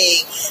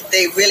beginning,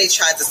 they really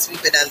tried to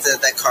sweep it under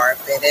the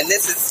carpet. And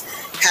this has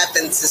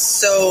happened to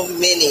so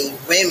many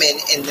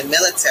women in the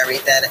military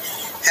that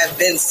have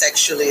been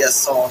sexually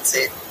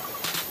assaulted,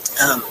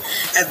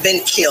 have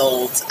been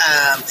killed.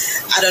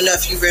 I don't know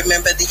if you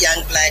remember the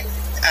young black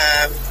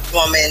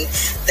woman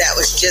that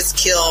was just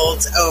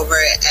killed over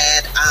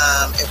at,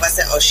 it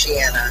wasn't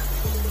Oceana,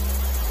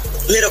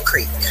 Little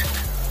Creek.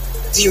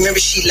 Do you remember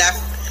she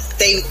left?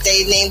 They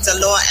named a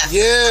law after her.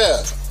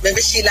 Yeah.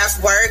 Remember she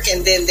left work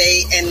and then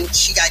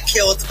she got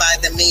killed by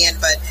the men,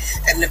 but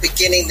in the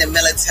beginning the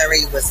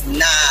military was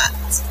not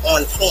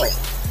on point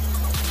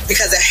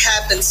because it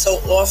happens so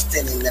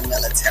often in the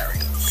military.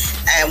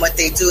 And what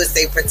they do is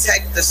they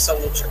protect the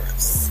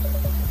soldiers.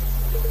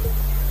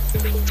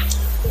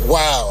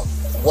 Wow.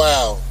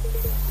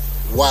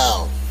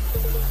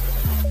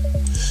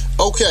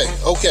 Okay.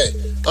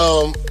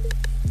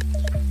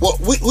 Well,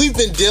 we've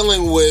been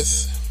dealing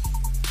with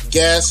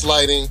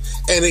gaslighting,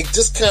 and it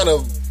just kind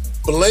of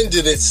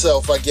blended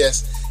itself, I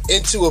guess,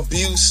 into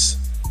abuse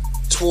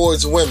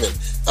towards women.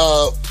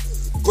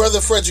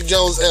 Brother Frederick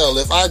Jones L.,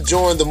 if I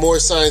joined the Moore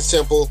Science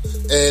Temple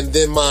and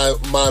then my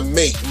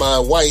mate, my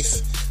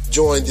wife,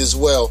 joined as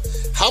well,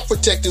 how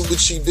protected would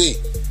she be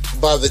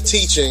by the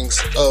teachings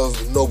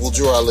of Noble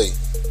Drew Ali?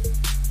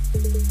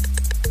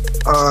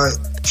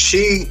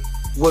 She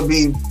would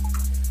be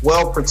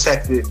well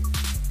protected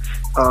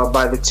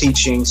by the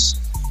teachings,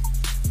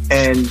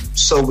 and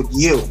so would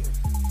you.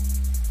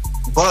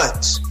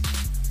 But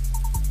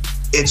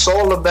it's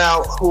all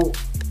about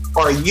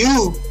are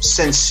you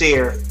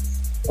sincere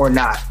or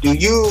not?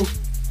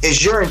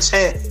 Is your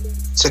intent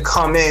to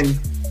come in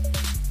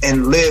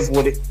and live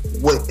what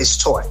is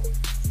taught?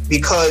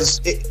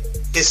 Because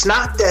it's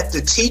not that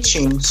the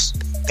teachings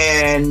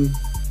and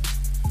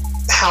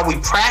how we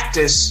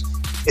practice,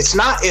 it's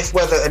not if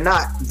whether or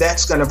not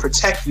that's going to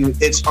protect you,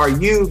 it's are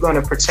you going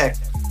to protect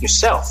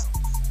yourself?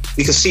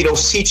 Because see,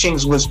 those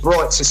teachings was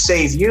brought to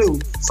save you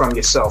from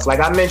yourself. Like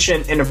I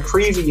mentioned in a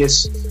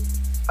previous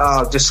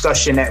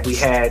discussion that we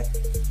had,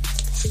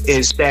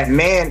 is that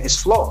man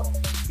is flawed.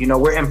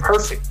 We're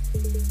imperfect.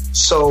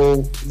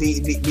 So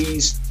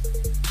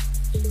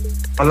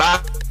a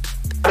lot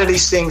of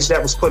these things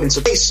that was put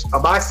into place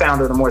by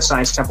founder of the Moore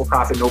Science Temple,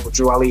 Prophet Noble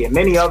Drew Ali, and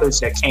many others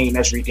that came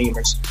as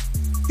redeemers,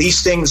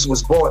 these things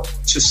was brought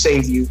to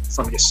save you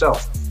from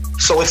yourself.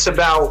 So it's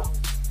about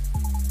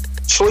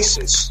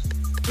choices.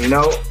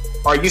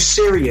 Are you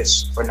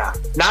serious or not?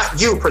 Not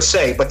you per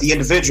se, but the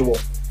individual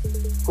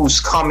who's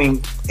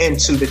coming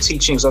into the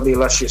teachings of the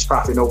illustrious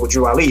Prophet Noble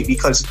Drew Ali,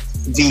 because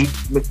the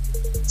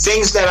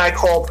things that I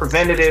call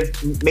preventative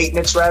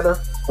maintenance, rather,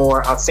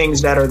 or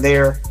things that are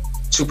there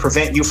to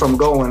prevent you from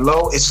going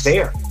low, it's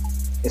there.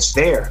 It's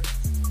there.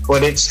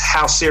 But it's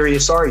how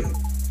serious are you?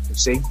 You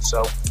see?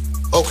 So.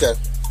 Okay.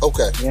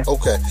 Yeah.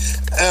 Okay.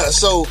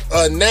 So,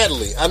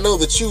 Natalie, I know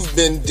that you've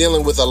been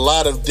dealing with a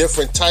lot of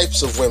different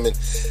types of women.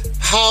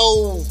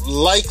 How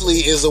likely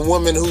is a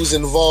woman who's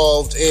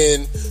involved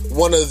in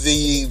one of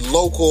the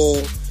local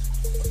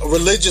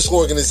religious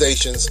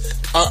organizations?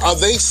 Are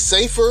they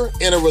safer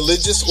in a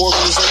religious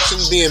organization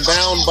being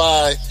bound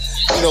by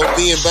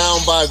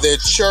their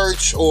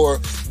church or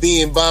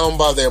being bound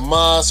by their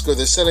mosque or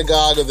their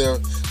synagogue or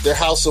their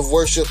house of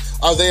worship?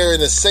 Are they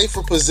in a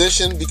safer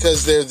position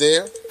because they're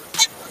there?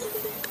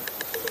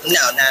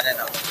 No, not at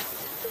all.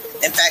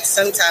 In fact,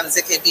 sometimes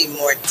it can be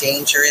more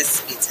dangerous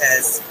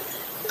because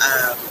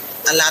a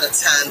lot of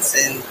times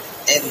in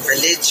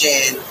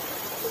religion,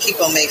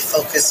 people may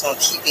focus on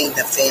keeping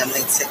the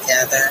family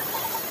together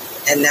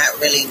and not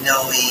really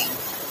knowing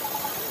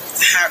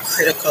how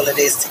critical it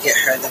is to get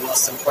her the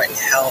most important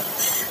help.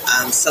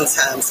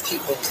 Sometimes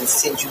people can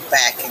send you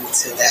back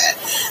into that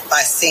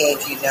by saying,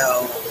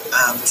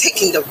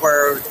 taking the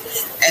word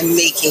and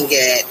making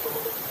it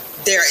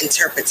their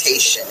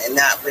interpretation and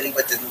not really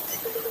what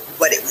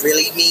it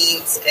really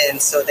means. And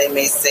so they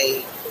may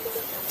say,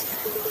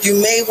 you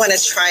may want to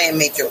try and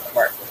make it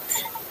work.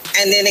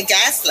 And then a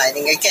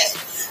gaslighting again.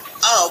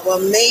 Oh, well,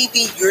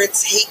 maybe you're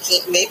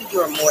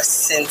more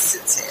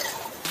sensitive.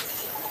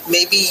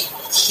 Maybe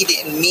he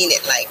didn't mean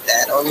it like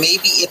that. Or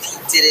maybe if he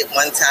did it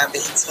one time but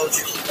he told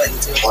you he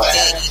wouldn't do it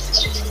again,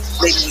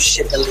 maybe you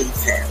should believe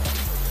him.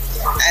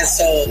 And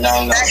so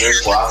no, there's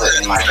a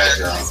closet in my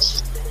bedroom.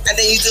 And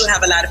then you do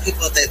have a lot of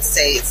people that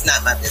say it's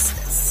not my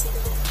business.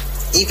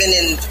 Even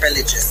in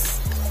religious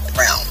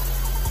realm.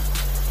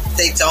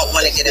 They don't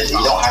want to get involved.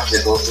 You don't have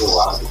to go through a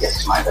lot to get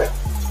to my bedroom.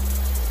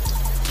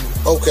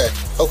 Okay.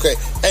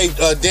 Hey,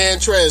 Dan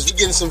Trez, we're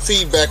getting some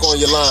feedback on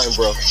your line,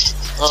 bro.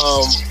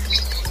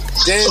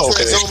 Dan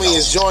Trezomi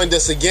has joined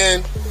us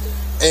again.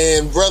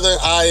 And, brother,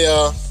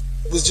 I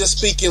was just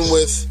speaking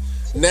with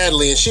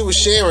Natalie, and she was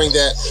sharing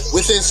that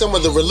within some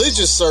of the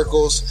religious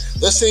circles,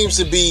 there seems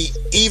to be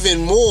even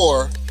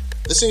more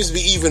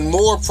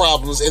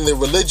problems in the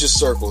religious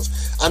circles.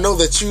 I know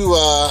that you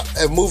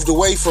have moved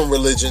away from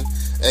religion,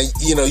 and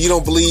you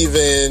don't believe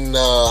in.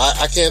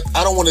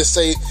 I don't want to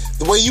say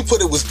the way you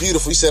put it was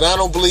beautiful. You said, "I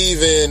don't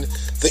believe in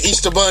the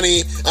Easter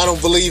Bunny. I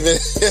don't believe in."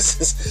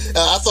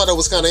 I thought it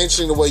was kind of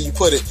interesting the way you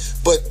put it.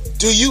 But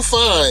do you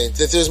find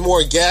that there's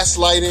more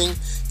gaslighting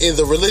in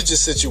the religious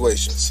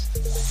situations?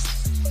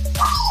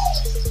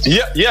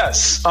 Yeah,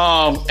 yes.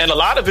 And a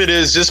lot of it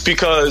is just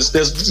because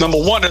there's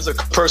a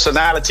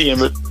personality in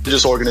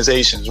religious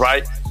organizations,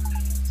 right?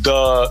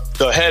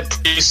 The head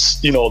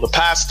priest, the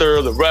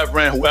pastor, the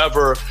reverend,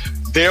 whoever,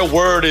 their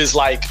word is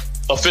like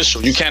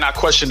official. You cannot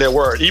question their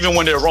word, even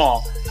when they're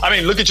wrong. I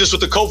mean, look at just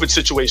with the COVID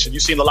situation.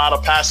 You've seen a lot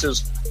of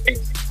pastors saying,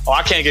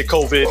 I can't get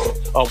COVID,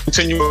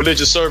 continue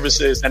religious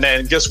services, and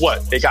then guess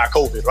what? They got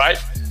COVID, right?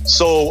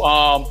 So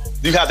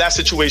you have that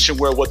situation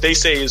where what they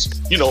say is,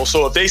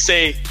 so if they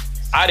say,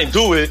 I didn't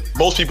do it,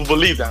 most people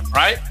believe them,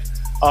 right?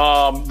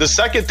 The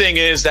second thing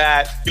is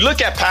that you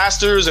look at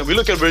pastors and we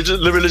look at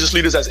religious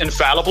leaders as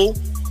infallible,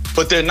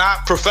 but they're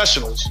not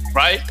professionals,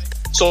 right?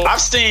 So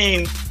I've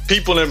seen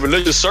people in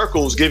religious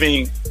circles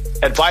giving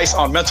advice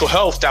on mental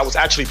health that was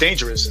actually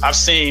dangerous. I've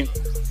seen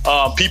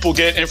people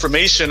get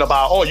information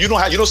about, you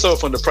don't suffer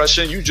from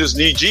depression, you just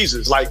need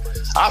Jesus. Like,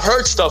 I've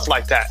heard stuff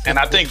like that, and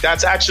I think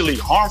that's actually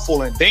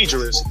harmful and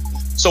dangerous.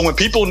 So when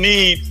people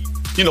need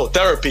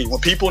therapy, when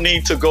people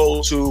need to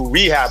go to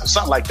rehab or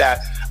something like that,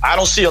 I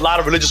don't see a lot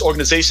of religious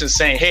organizations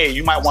saying, hey,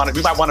 we might want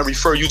to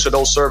refer you to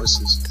those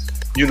services.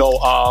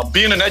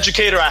 Being an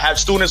educator, I have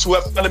students who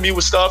have come to me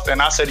with stuff, and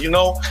I said,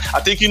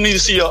 I think you need to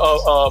see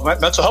a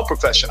mental health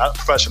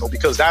professional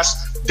because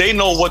they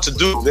know what to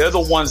do. They're the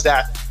ones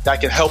that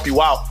can help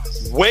you out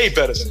way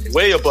better than me,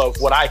 way above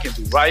what I can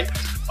do, right?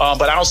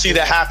 But I don't see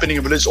that happening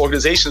in religious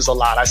organizations a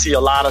lot. I see a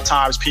lot of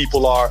times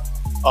people are,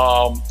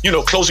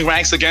 closing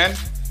ranks again.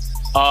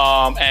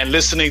 And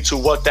listening to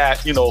what that,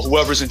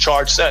 whoever's in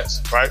charge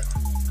says, right?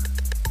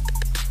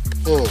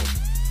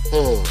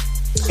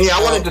 Yeah,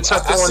 I wanted to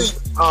touch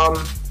on.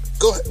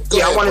 Go ahead,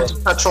 I wanted to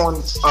touch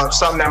on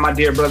something that my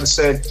dear brother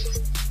said.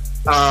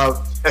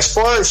 As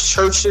far as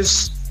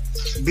churches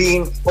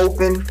being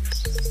open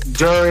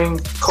during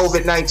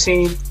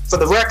COVID-19, for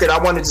the record, I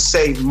wanted to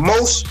say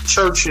most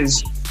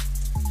churches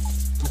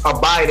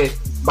abided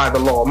by the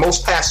law.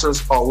 Most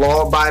pastors are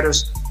law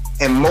abiders.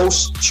 And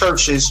most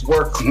churches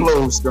were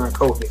closed during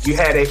COVID. You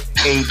had a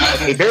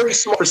very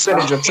small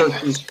percentage of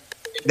churches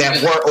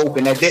that were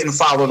open, that didn't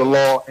follow the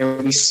law,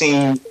 and we've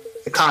seen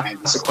the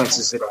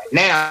consequences of that.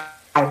 Now,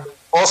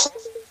 also,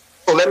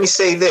 let me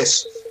say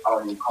this. All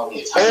of the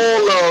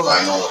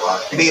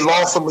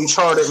lawfully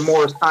chartered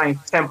Moorish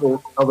Science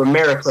Temple of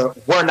America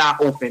were not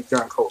open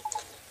during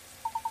COVID.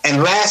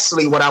 And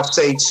lastly, what I'll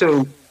say,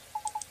 too,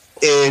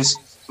 is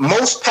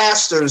most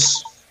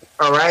pastors,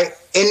 all right,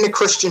 in the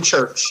Christian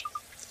church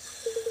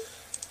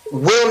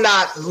will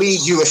not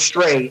lead you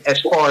astray as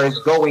far as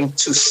going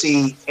to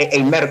see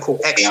a medical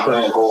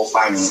expert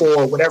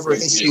for whatever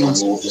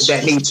issues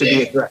that need to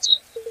be addressed.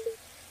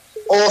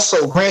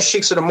 Also, Grand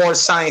Sheiks of the Moorish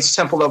Science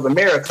Temple of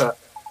America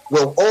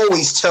will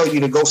always tell you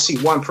to go see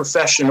one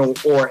professional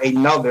or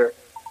another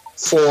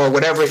for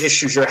whatever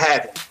issues you're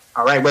having.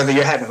 All right, whether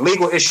you're having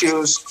legal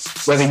issues,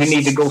 whether you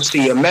need to go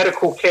see a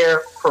medical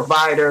care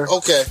provider,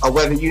 or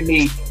whether you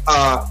need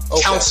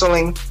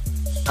counseling.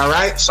 All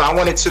right, so I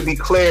wanted to be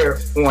clear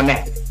on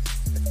that.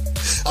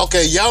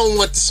 Okay, y'all don't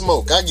want the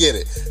smoke. I get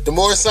it. The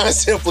Moorish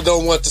Science Temple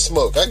don't want the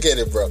smoke. I get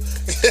it, bro.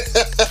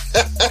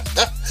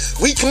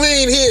 We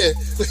clean here.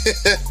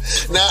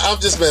 Nah,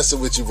 I'm just messing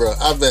with you, bro.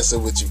 I'm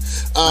messing with you.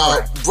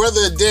 Right.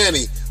 Brother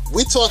Danny,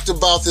 we talked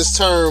about this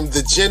term,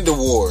 the gender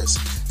wars.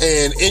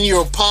 And in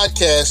your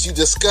podcast, you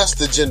discussed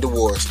the gender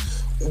wars.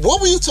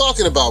 What were you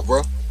talking about,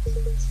 bro?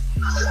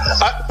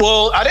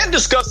 I didn't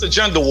discuss the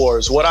gender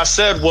wars. What I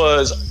said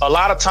was a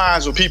lot of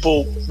times when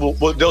people,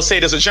 they'll say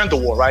there's a gender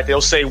war, right?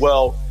 They'll say,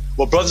 well,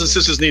 what brothers and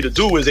sisters need to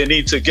do is they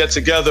need to get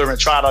together and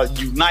try to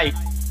unite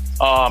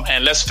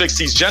and let's fix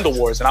these gender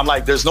wars. And I'm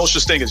like, there's no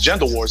such thing as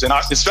gender wars,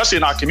 especially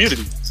in our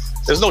community.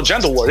 There's no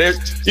gender war.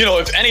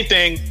 If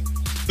anything,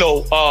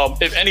 I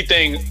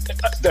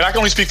can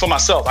only speak for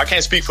myself. I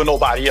can't speak for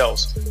nobody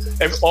else.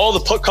 And all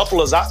the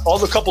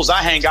couples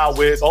I hang out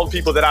with, all the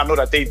people that I know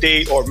that they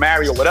date or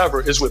marry or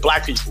whatever is with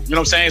black people. You know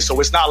what I'm saying? So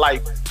it's not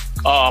like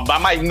I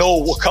might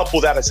know a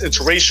couple that is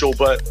interracial,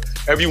 but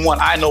everyone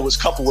I know is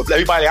coupled with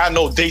everybody I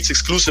know dates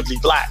exclusively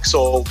black.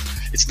 So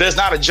there's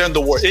not a gender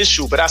war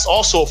issue, but that's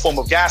also a form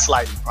of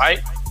gaslighting,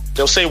 right?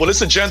 They'll say, well,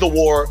 it's a gender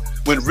war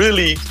when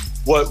really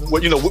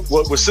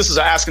what sisters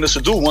are asking us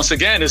to do, once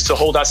again, is to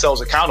hold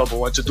ourselves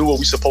accountable and to do what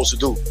we're supposed to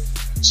do.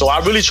 So I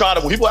really try to,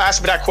 when people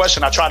ask me that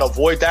question, I try to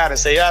avoid that and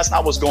say, yeah, that's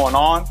not what's going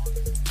on.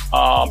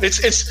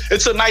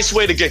 It's a nice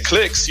way to get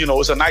clicks.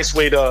 It's a nice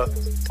way to,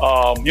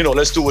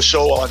 let's do a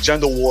show on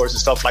gender wars and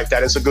stuff like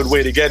that. It's a good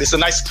way to get, it's a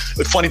nice,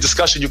 funny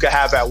discussion you can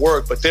have at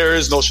work, but there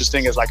is no such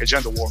thing as like a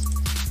gender war.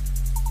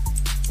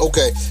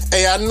 Okay.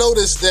 Hey, I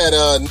noticed that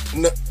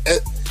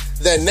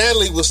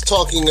Natalie was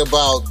talking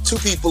about two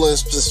people in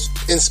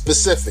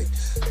specific,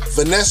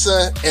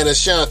 Vanessa and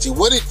Ashanti.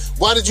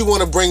 Why did you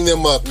want to bring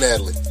them up,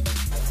 Natalie?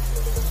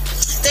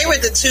 They were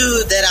the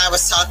two that I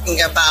was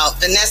talking about.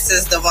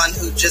 Vanessa's the one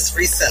who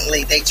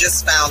they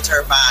just found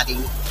her body.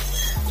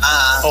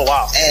 Oh,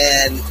 wow.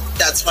 And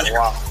that's when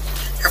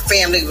her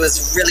family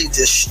was really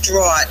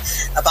distraught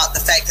about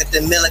the fact that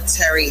the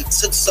military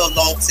took so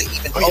long to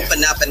even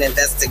open up an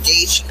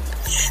investigation.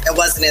 It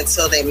wasn't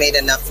until they made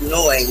enough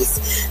noise.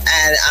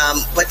 And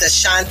with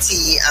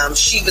Ashanti,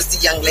 she was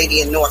the young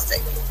lady in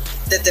Norfolk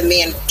that the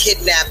man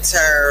kidnapped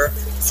her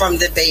from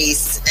the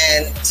base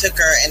and took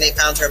her, and they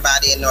found her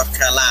body in North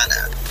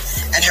Carolina.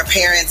 And her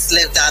parents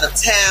lived out of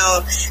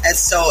town. And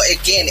so,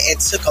 again, it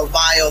took a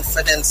while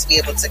for them to be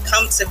able to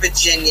come to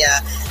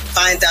Virginia,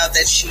 find out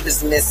that she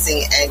was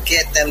missing, and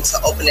get them to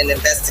open an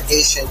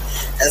investigation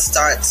and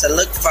start to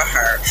look for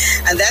her.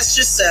 And that's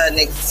just an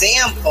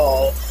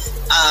example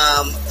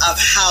of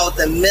how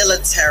the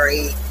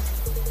military,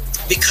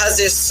 because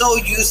they're so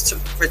used to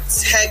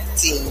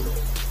protecting,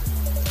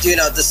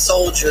 the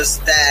soldiers,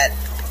 that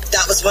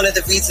was one of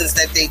the reasons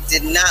that they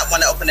did not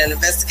want to open an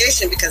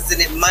investigation, because then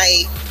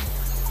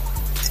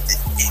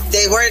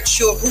they weren't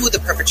sure who the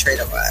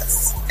perpetrator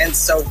was. And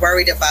so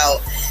worried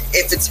about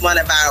if it's one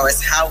of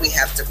ours, how we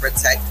have to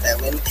protect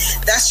them. And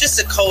that's just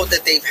a code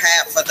that they've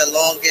had for the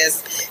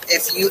longest.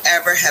 If you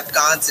ever have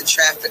gone to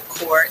traffic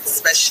court,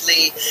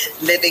 especially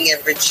living in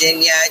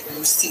Virginia,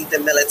 you see the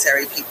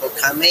military people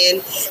come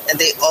in, and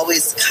they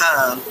always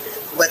come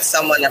with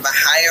someone of a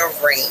higher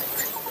rank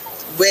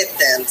with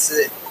them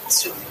to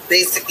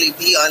basically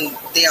be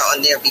there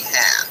on their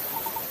behalf,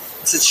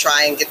 to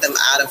try and get them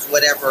out of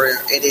whatever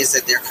it is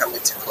that they're coming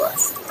to court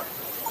for.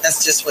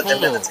 That's just what the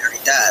military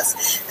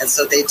does. And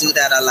so they do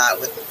that a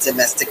lot with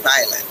domestic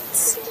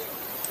violence.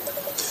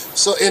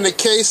 So in the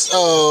case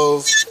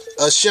of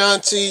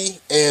Ashanti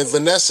and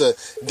Vanessa,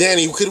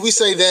 Danny, could we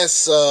say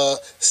that's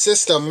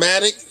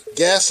systematic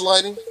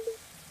gaslighting?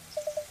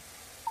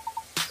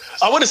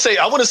 I wouldn't say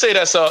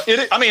that's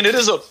it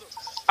is a.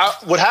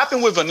 What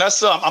happened with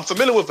Vanessa? I'm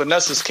familiar with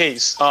Vanessa's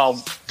case.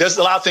 There's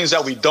a lot of things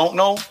that we don't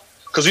know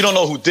because we don't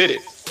know who did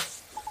it.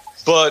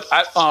 But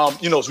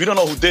we don't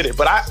know who did it.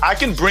 But I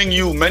can bring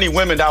you many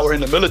women that were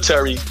in the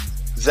military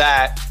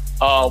that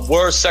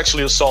were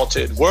sexually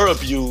assaulted, were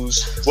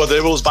abused, whether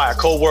it was by a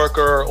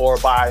coworker or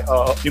by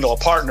a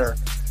partner.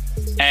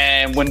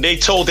 And when they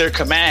told their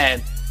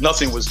command,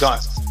 nothing was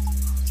done.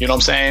 You know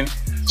what I'm saying?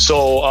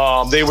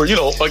 So they were,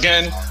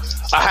 again.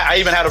 I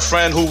even had a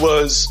friend who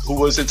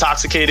was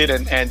intoxicated,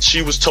 and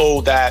she was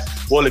told that,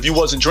 well, if you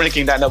wasn't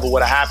drinking, that never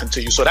would have happened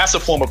to you. So that's a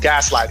form of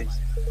gaslighting,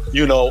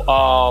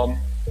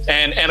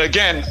 And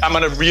again, I'm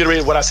going to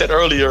reiterate what I said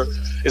earlier.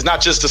 It's not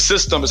just the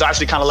system. It's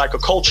actually kind of like a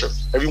culture.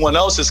 Everyone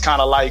else is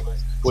kind of like,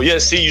 well, yeah,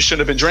 see, you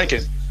shouldn't have been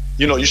drinking.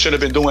 You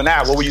shouldn't have been doing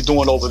that. What were you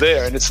doing over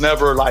there? And it's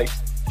never like,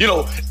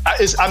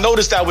 I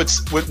noticed that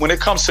when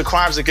it comes to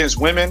crimes against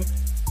women,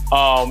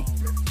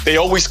 they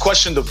always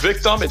question the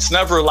victim. It's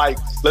never like,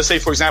 let's say,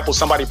 for example,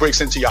 somebody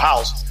breaks into your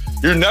house.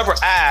 You're never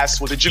asked,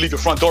 well, did you leave your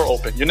front door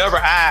open? You're never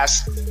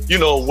asked,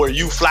 were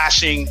you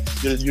flashing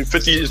your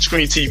 50-inch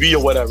screen TV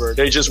or whatever?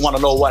 They just want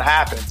to know what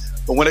happened.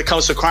 But when it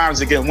comes to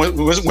crimes, again,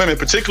 women,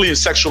 particularly in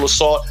sexual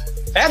assault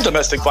and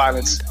domestic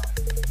violence,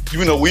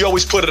 we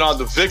always put it on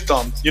the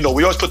victim.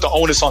 We always put the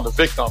onus on the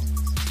victim.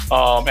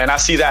 And I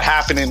see that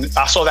happening.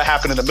 I saw that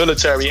happen in the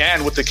military,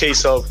 and with the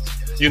case of,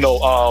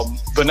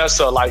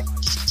 Vanessa, like,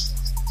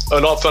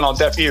 it all fell on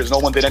deaf ears. No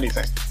one did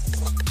anything.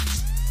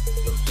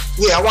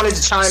 Yeah, I wanted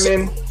to chime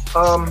in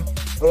on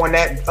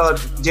that,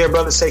 dear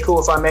brother Sekou,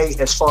 if I may,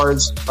 as far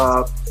as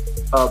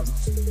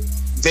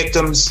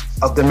victims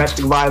of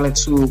domestic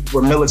violence who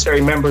were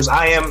military members.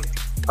 I am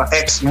an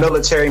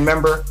ex-military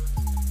member.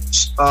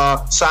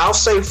 So I'll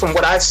say, from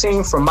what I've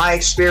seen, from my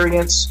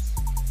experience,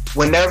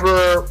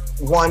 whenever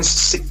one's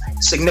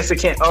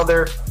significant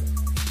other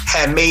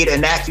had made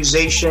an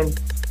accusation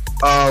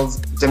of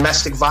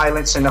domestic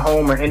violence in the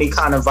home or any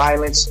kind of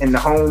violence in the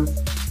home,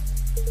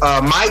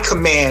 my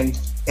command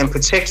in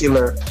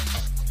particular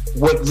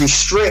would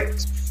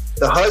restrict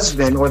the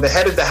husband or the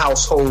head of the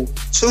household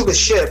to the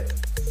ship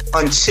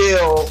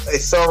until a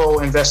thorough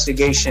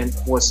investigation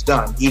was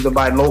done, either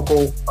by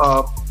local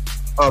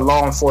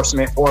law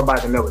enforcement or by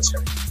the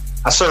military.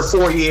 I served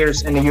 4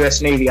 years in the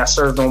U.S. Navy. I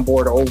served on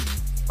board a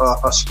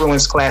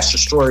Spruance-class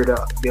destroyer, the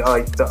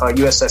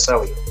USS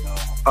Elliott,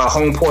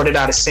 home ported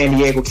out of San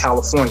Diego,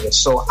 California.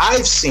 So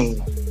I've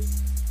seen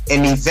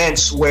in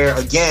events where,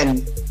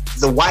 again,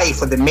 the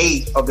wife or the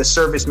mate of the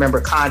service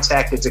member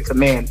contacted the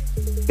command,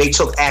 they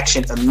took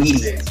action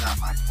immediately.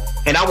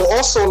 And I would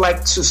also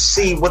like to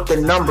see what the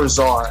numbers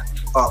are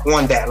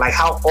on that. Like,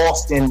 how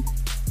often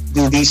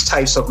do these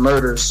types of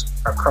murders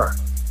occur?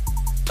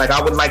 Like,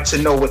 I would like to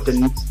know what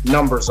the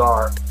numbers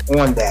are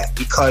on that,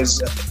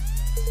 because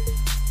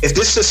if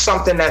this is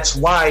something that's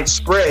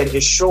widespread,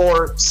 it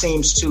sure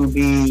seems to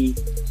be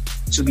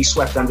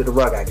swept under the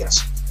rug, I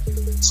guess.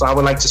 So I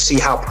would like to see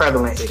how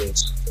prevalent it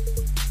is.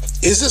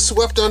 Is it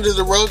swept under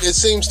the rug? It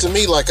seems to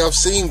me like I've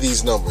seen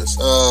these numbers.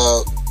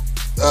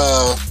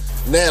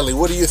 Natalie,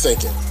 what are you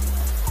thinking?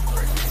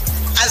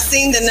 I've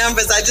seen the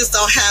numbers. I just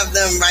don't have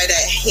them right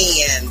at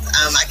hand.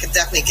 I could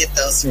definitely get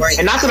those for you.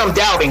 And not that I'm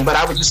doubting, but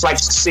I would just like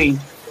to see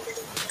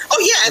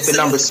what the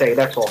numbers say.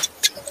 That's all.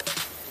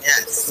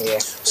 Yes. Yeah.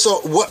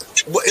 So what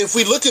if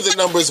we look at the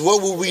numbers,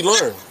 what will we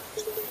learn?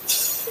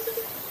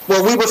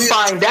 Well, we would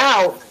find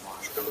out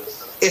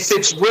if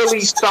it's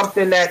really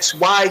something that's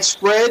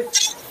widespread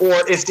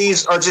or if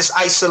these are just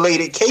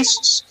isolated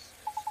cases.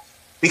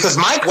 Because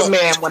my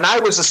command, when I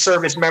was a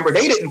service member,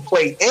 they didn't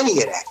play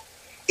any of that.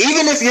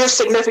 Even if your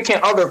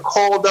significant other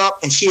called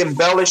up and she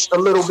embellished a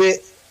little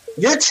bit,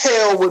 your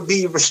tail would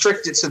be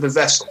restricted to the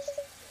vessel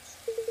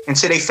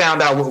until they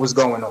found out what was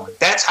going on.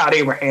 That's how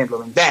they were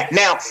handling that.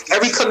 Now,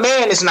 every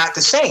command is not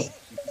the same.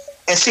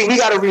 And see, we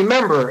got to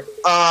remember,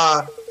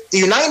 the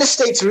United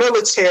States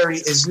military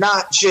is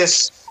not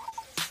just,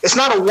 it's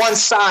not a one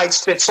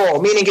size fits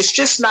all, meaning it's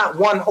just not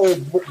one whole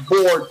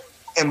board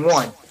and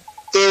one.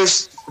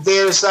 There's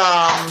it's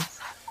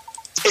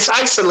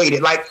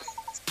isolated, like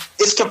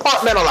it's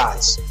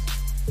compartmentalized.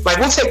 Like,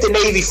 we'll take the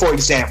Navy, for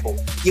example.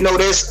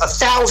 There's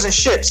 1,000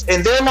 ships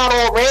and they're not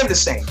all ran the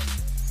same.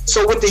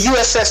 So what the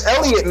USS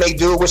Elliott may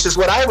do, which is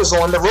what I was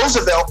on, the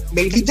Roosevelt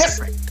may be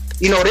different.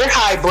 Their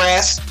high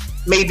brass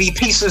may be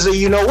pieces of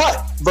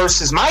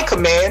versus my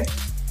command,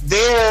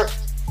 they're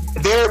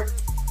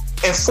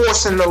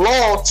enforcing the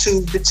law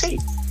to the T.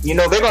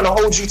 They're going to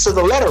hold you to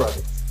the letter of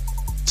it.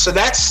 So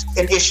that's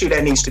an issue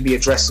that needs to be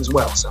addressed as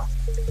well. So,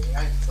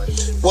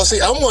 well,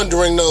 see, I'm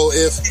wondering though,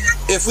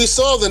 if we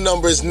saw the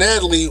numbers,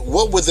 Natalie,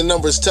 what would the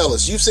numbers tell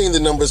us? You've seen the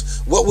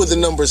numbers. What would the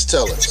numbers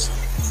tell us?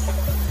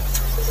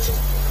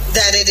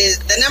 That it is,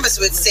 the numbers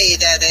would say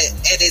that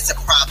it is a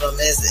problem,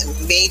 is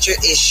a major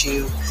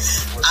issue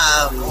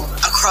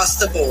across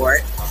the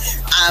board.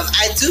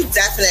 I do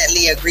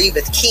definitely agree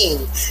with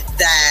King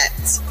that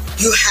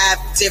you have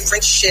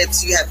different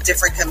ships, you have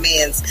different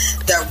commands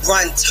that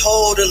run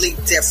totally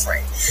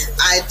different.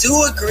 I do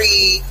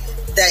agree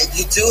that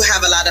you do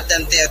have a lot of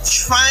them, they're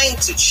trying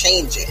to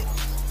change it.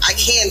 I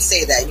can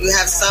say that. You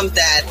have some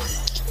that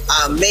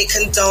may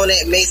condone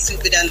it, may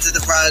sweep it under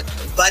the rug,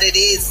 but it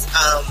is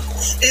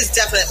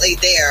definitely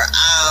there.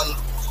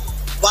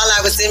 While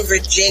I was in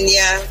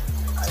Virginia,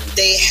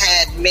 they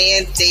had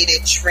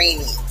mandated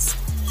trainings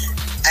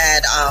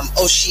at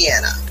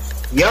Oceana.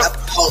 Yep.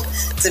 About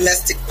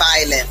domestic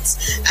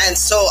violence. And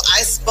so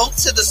I spoke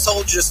to the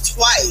soldiers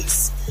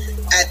twice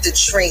at the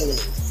training.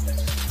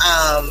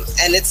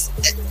 And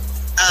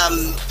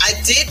I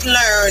did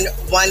learn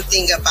one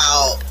thing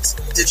about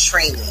the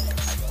training.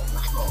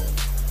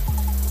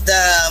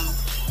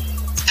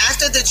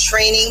 After the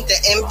training, the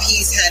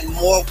MPs had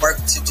more work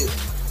to do.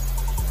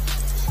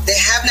 They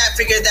have not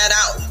figured that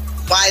out,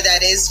 why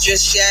that is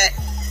just yet,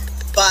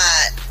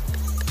 but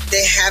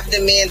they have the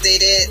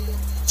mandated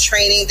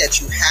training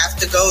that you have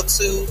to go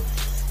to,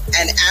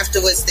 and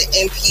afterwards the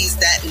MPs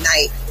that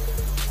night,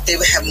 they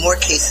would have more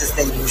cases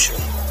than usual.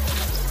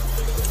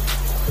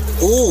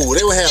 Ooh,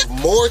 they would have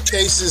more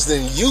cases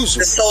than usual.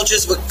 The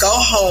soldiers would go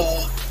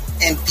home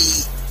and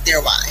beat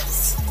their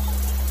wives.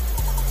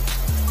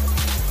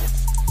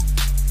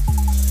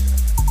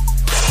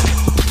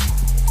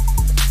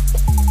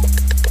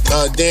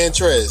 Dan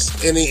Trez,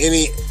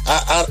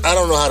 I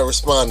don't know how to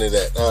respond to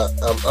that.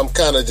 I'm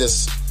kind of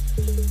just.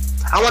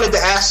 I wanted to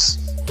ask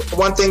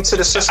one thing to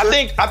the sister. I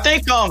think I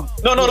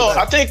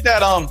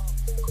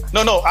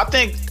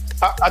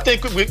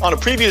think we, on a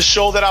previous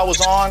show that I was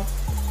on,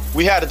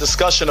 we had a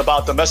discussion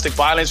about domestic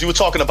violence. We were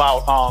talking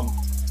about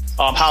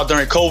how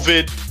during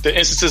COVID the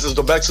instances of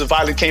domestic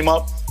violence came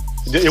up.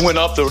 It went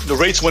up. The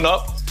rates went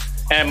up,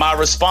 and my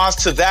response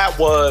to that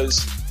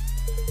was,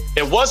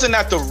 it wasn't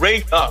that the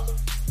rate up.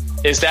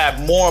 Is that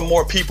more and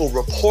more people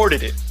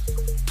reported it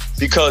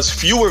because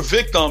fewer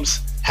victims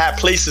had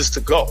places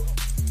to go. All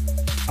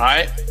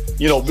right,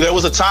 there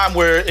was a time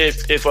where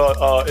if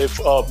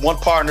one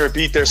partner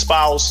beat their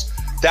spouse,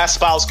 that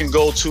spouse can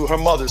go to her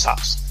mother's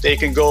house. They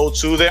can go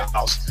to their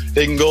house.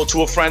 They can go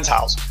to a friend's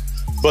house.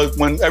 But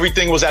when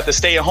everything was at the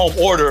stay-at-home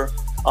order,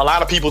 a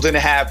lot of people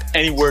didn't have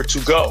anywhere to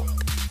go,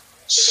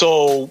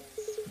 so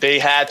they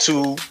had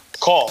to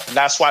call, and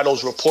that's why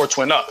those reports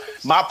went up.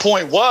 My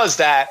point was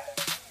that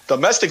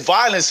domestic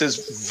violence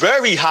is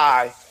very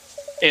high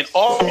in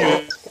all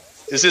communities.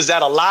 This is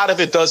that a lot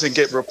of it doesn't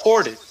get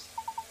reported.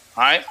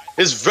 All right,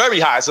 it's very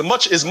high. It's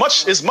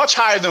much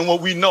higher than what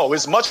we know.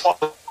 It's much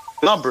higher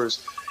numbers.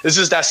 It's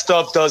just that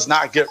stuff does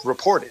not get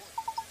reported,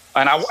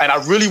 and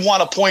I really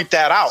want to point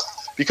that out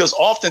because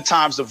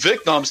oftentimes the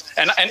victims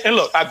and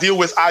look, I deal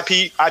with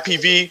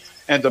IPV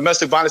and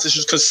domestic violence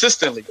issues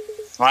consistently,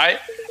 right?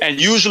 And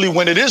usually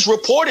when it is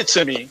reported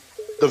to me,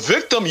 the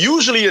victim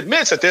usually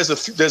admits that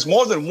there's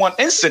more than one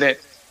incident.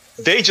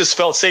 They just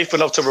felt safe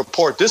enough to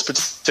report this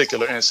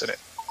particular incident.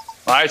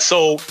 All right,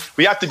 so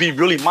we have to be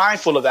really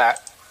mindful of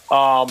that.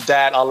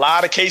 That a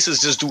lot of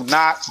cases just do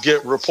not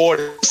get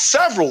reported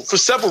for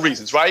several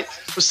reasons, right?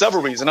 For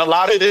several reasons. And a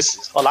lot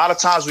of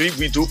times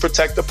we do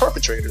protect the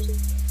perpetrators.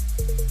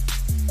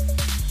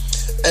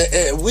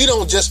 And we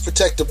don't just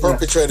protect the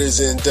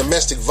perpetrators in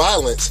domestic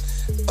violence.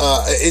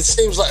 It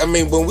seems like,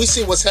 when we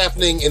see what's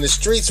happening in the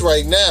streets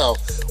right now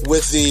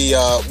with the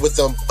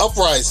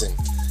uprising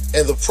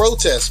and the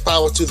protests,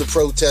 power to the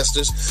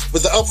protesters,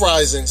 with the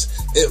uprisings,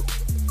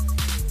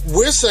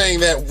 we're saying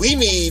that we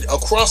need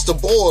across the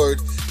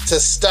board to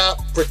stop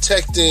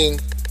protecting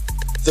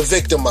the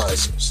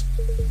victimizers.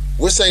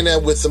 We're saying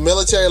that with the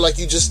military, like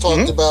you just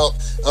talked about.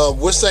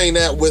 We're saying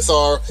that with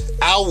our,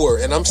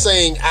 and I'm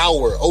saying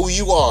our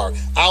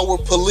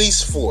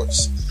police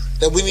force,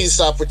 that we need to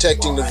stop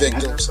protecting the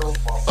victims.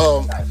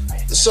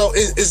 So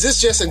is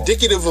this just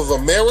indicative of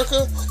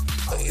America?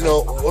 I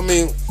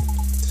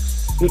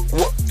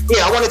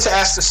wanted to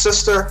ask the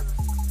sister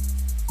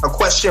a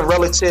question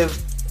relative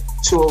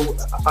to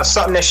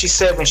something that she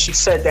said when she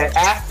said that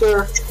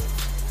after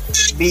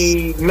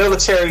the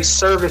military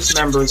service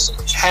members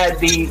had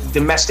the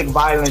domestic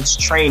violence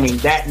training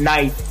that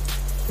night,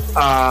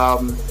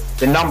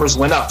 the numbers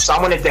went up. So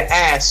I wanted to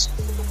ask,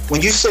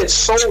 when you said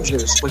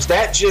soldiers, was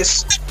that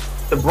just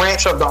the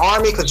branch of the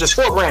Army? Because there's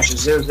 4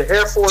 branches. There's the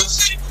Air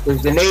Force,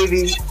 there's the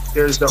Navy,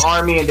 there's the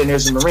Army, and then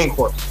there's the Marine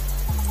Corps.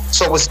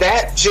 So was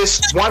that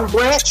just one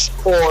branch,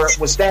 or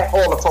was that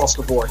all across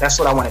the board? That's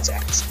what I wanted to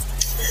ask.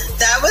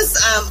 That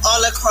was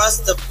all across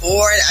the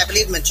board. I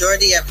believe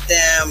majority of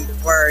them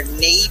were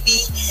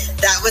Navy.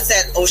 That was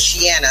at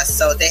Oceana,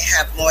 so they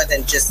have more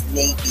than just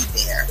Navy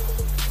there.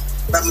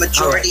 But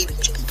majority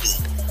Navy.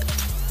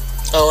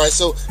 All right,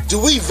 so do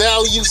we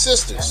value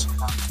sisters?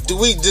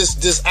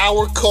 Does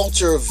our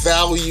culture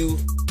value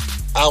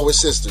our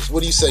sisters?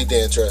 What do you say,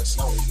 Dan Trez?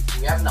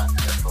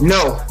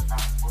 No.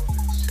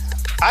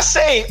 I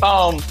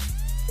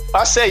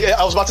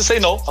was about to say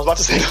no.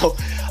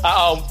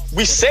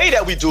 We say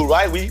that we do,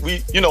 right?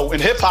 We in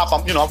hip hop,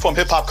 I'm from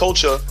hip hop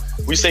culture.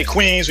 We say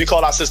queens. We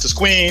call our sisters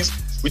queens.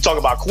 We talk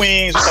about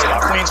queens. We talk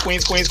about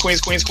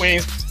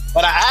queens.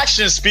 But our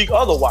actions speak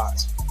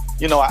otherwise.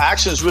 Our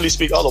actions really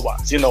speak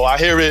otherwise.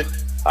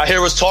 I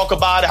hear us talk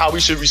about it, how we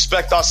should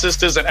respect our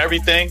sisters and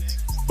everything.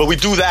 But we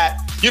do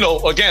that,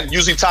 again,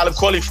 using Talib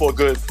Kweli for a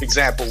good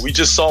example. We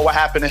just saw what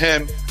happened to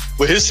him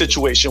with his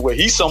situation, where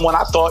he's someone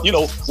I thought,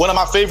 one of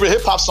my favorite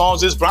hip hop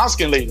songs is Brown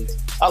Skin Lady.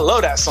 I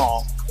love that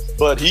song.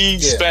 But he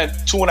spent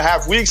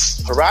 2.5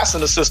 weeks harassing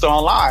the sister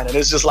online. And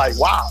it's just like,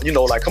 wow,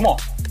 come on.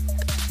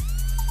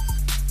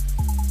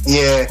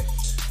 Yeah.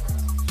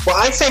 Well,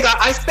 I think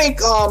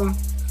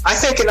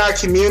in our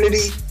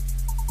community,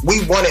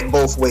 we want it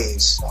both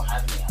ways.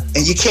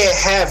 And you can't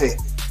have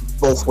it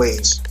both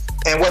ways.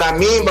 And what I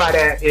mean by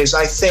that is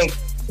I think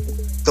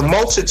the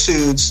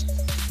multitudes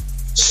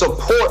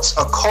supports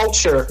a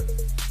culture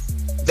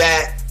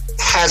that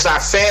has our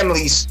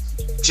families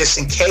just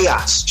in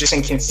chaos, just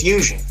in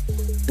confusion.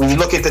 When you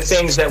look at the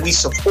things that we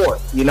support,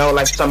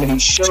 like some of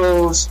these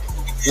shows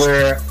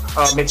where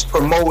it's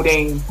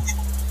promoting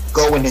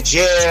going to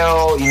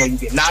jail, you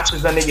get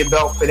notches under your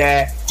belt for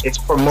that. It's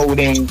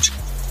promoting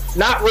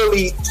not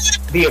really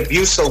the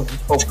abuse of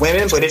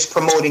women, but it's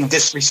promoting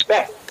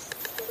disrespect.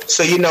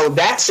 So, you know,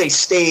 that's a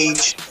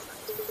stage,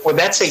 or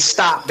that's a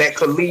stop that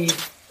could lead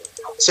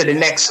to the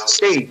next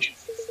stage.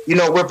 You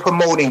know, we're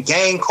promoting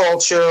gang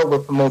culture,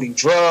 we're promoting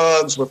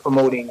drugs, we're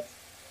promoting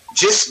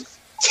just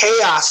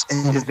chaos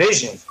and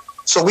division.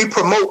 So we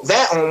promote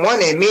that on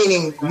one end,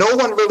 meaning no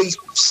one really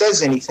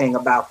says anything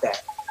about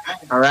that,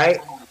 all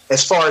right,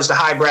 as far as the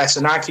high brass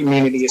in our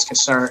community is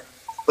concerned.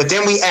 But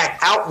then we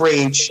act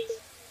outraged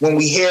when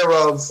we hear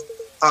of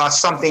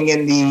something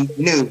in the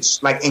news,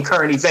 like in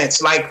current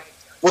events. Like,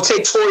 we'll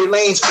take Tory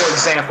Lanez, for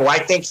example. I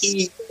think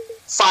he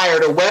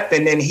fired a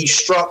weapon and he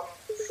struck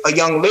a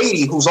young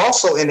lady who's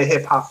also in the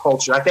hip-hop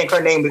culture. I think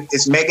her name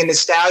is Megan Thee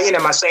Stallion.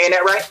 Am I saying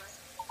that right?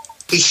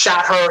 He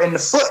shot her in the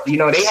foot. You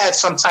know, they had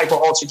some type of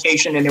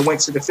altercation and it went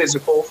to the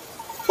physical.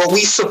 But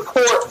we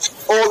support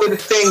all of the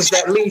things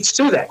that leads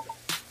to that.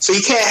 So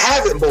you can't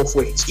have it both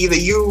ways. Either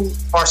you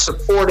are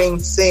supporting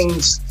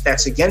things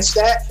that's against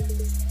that,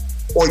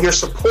 or you're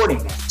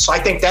supporting that. So I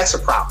think that's a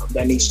problem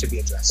that needs to be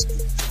addressed.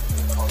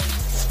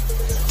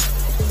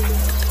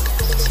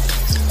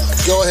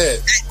 Go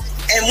ahead.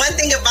 And one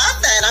thing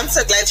about that, I'm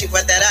so glad you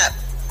brought that up.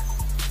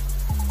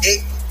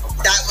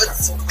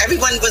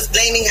 Everyone was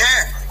blaming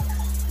her.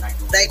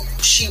 Like,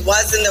 she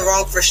was in the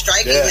wrong for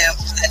striking him.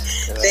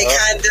 They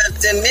kind of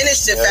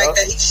diminished the fact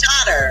that he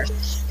shot her.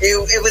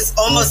 It was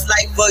almost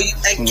like, well,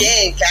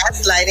 again,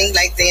 gaslighting,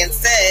 like Dan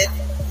said.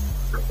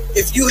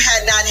 If you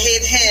had not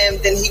hit him,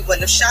 then he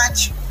wouldn't have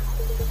shot you.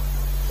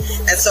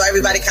 And so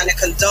everybody kind of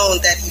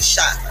condoned that he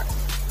shot her.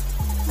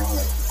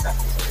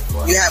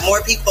 You have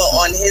more people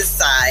on his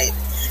side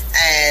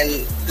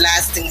and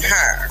blasting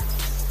her.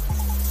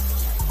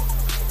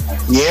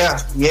 Yeah.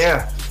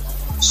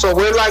 So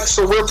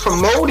we're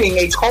promoting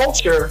a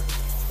culture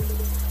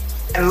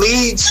and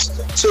leads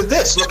to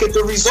this. Look at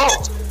the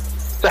result.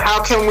 So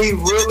how can we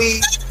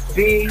really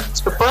be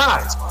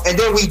surprised? And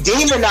then we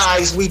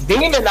demonize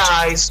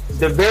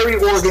the very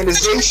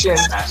organization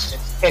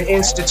and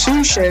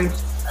institution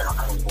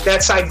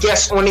that's, I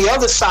guess, on the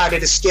other side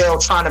of the scale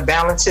trying to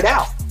balance it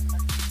out.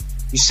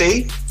 You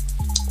see?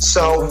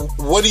 So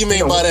what do you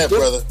mean by that,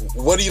 brother?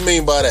 What do you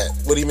mean by that?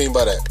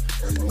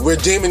 We're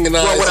demonizing.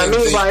 Well, what I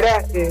mean by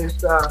that is,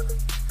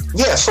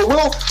 So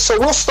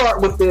we'll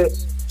start with the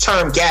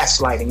term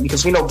gaslighting,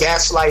 because we know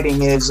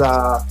gaslighting is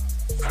a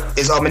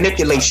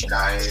manipulation.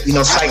 You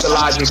know,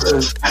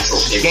 psychological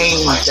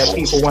games that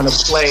people want to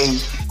play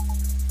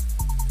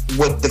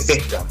with the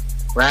victim,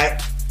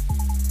 right?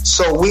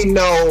 So we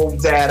know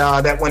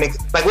that that when it,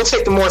 like, we'll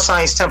take the Moore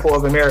Science Temple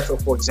of America,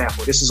 for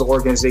example. This is an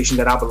organization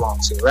that I belong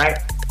to, right?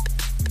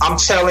 I'm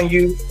telling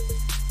you,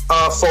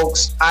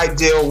 folks, I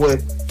deal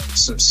with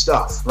some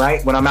stuff,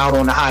 right? When I'm out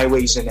on the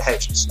highways and the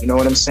hedges, you know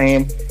what I'm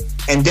saying?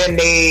 And then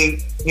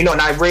they, you know,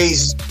 and I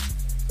raise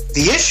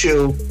the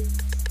issue,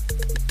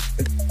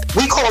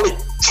 we call it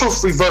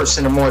truth reverse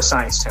in the Moore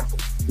Science Temple,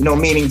 you know,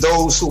 meaning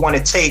those who want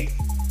to take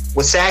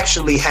what's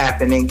actually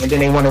happening and then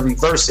they want to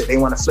reverse it. They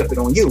want to flip it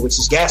on you, which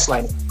is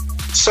gaslighting.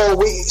 So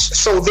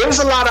there's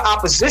a lot of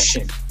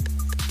opposition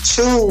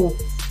to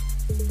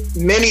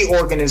many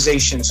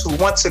organizations who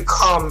want to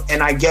come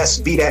and, I guess,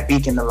 be that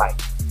beacon of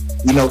light.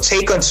 You know,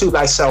 take unto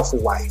thyself a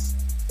wife.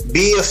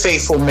 Be a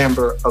faithful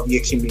member of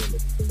your community.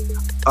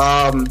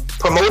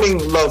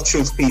 Promoting love,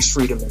 truth, peace,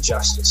 freedom, and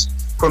justice.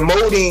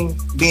 Promoting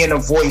being a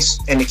voice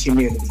in the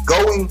community.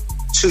 Going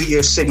to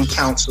your city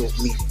council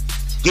meeting.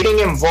 Getting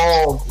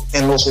involved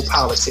in local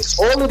politics.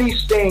 All of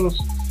these things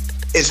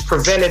is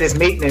preventative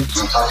maintenance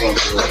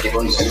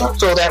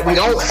so that we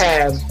don't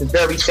have the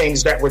very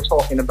things that we're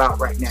talking about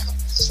right now.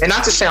 And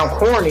not to sound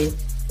corny,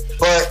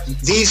 but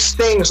these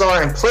things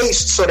are in place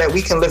so that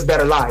we can live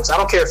better lives. I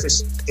don't care if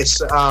it's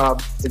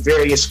the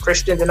various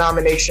Christian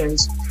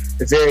denominations,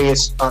 the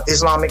various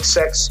Islamic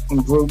sects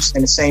and groups,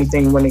 and the same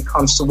thing when it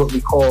comes to what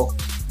we call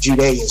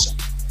Judaism.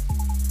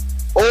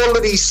 All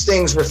of these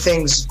things were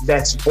things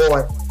that's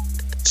brought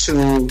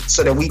to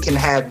so that we can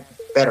have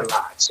better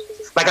lives.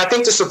 Like, I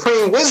think the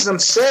Supreme Wisdom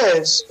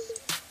says,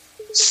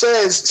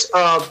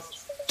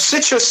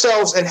 sit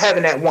yourselves in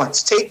heaven at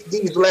once. Take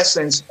these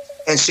lessons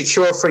and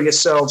secure for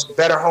yourselves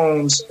better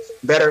homes,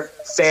 better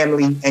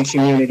family and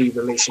community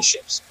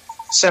relationships.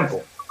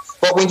 Simple.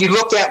 But when you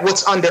look at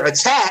what's under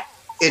attack,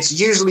 it's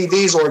usually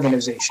these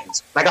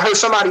organizations. Like, I heard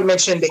somebody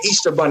mention the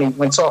Easter Bunny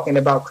when talking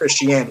about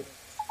Christianity.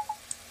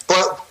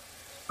 But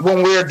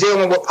when we're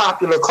dealing with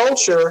popular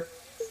culture,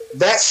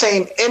 that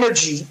same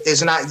energy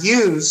is not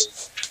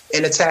used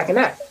in attacking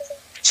that.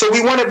 So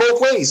we want it both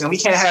ways, and we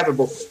can't have it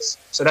both ways.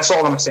 So that's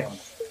all I'm saying.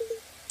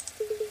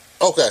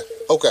 Okay.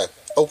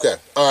 All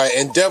right.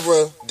 And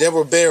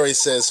Deborah Berry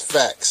says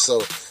facts.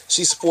 So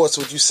she supports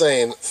what you're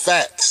saying.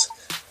 Facts.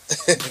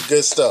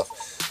 Good stuff.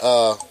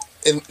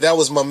 And that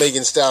was my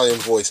Megan Stallion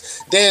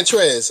voice. Dan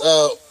Trez,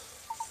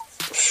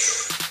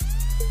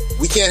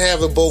 we can't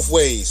have it both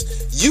ways.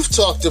 You've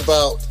talked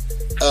about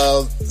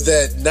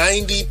that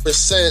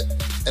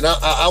 90%, and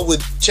I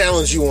would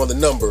challenge you on the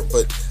number,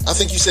 but I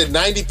think you said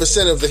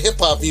 90% of the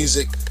hip-hop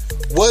music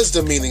was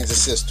demeaning to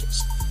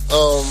sisters.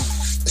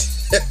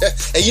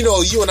 And you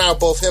know, you and I are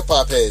both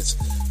hip-hop heads.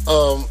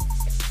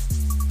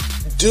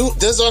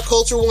 Does our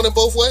culture want it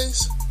both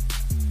ways?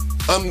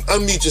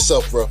 Unmute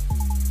yourself, bro.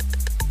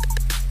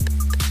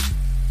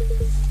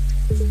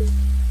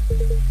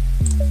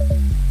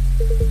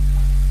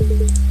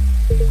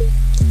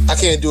 I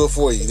can't do it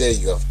for you. There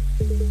you go.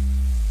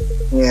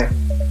 Yeah.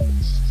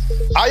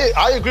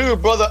 I agree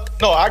with brother.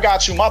 No, I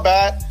got you. My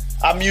bad.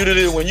 I muted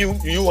it when you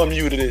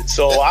unmuted it.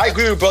 So I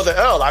agree with brother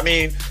L. I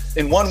mean,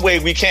 in one way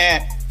we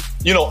can't.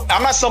 You know,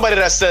 I'm not somebody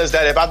that says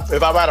that if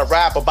I write a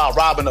rap about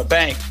robbing a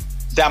bank,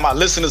 that my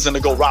listeners gonna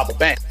go rob a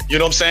bank. You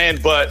know what I'm saying?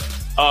 But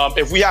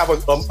if we have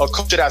a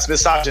culture that's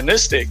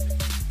misogynistic,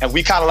 and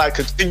we kind of like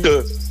continue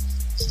to,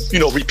 you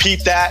know,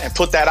 repeat that and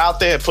put that out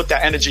there and put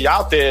that energy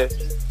out there,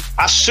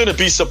 I shouldn't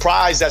be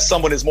surprised that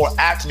someone is more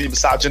actively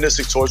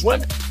misogynistic towards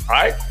women. All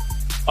right?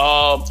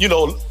 You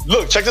know,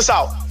 look, check this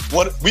out.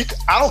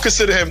 I don't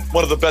consider him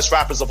one of the best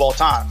rappers of all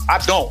time. I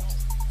don't.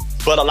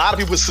 But a lot of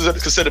people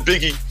consider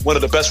Biggie one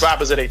of the best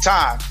rappers of their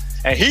time.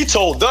 And he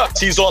told us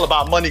he's all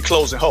about money,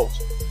 clothes, and hoes.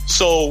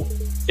 So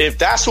if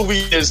that's who he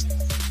is,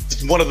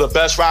 one of the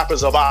best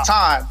rappers of our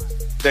time,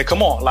 then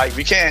come on, like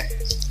we can't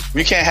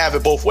have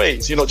it both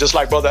ways. You know, just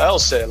like Brother L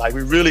said, like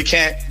we really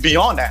can't be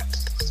on that.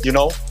 You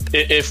know,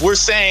 if we're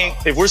saying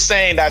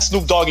that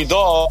Snoop Doggy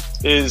Dogg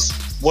is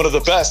one of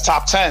the best,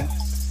 top 10,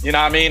 you know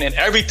what I mean? And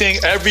every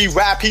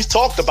rap he's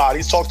talked about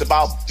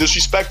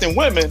disrespecting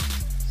women,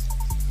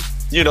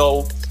 you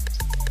know,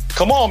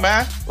 come on,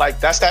 man. Like,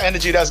 that's that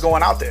energy that's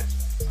going out there.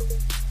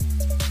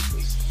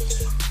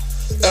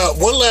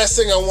 One last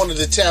thing I wanted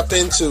to tap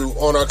into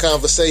on our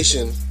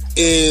conversation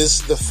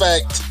is the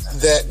fact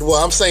that,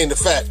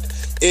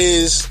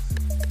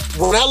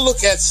 when I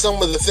look at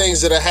some of the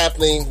things that are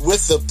happening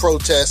with the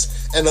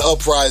protests and the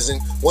uprising,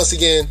 once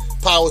again,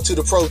 power to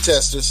the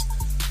protesters,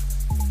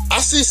 I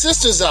see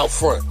sisters out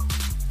front.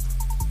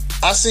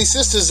 Are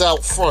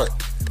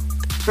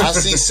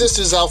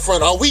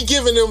we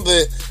giving them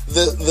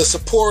the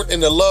support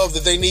and the love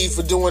that they need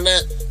for doing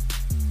that?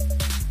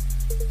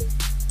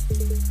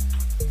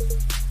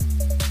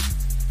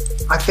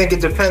 I think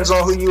it depends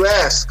on who you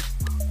ask.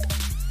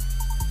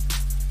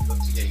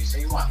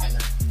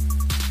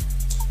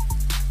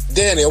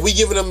 Danny, are we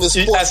giving them the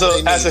support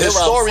they need? As a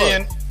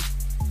historian,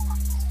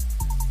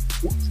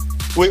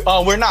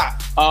 we're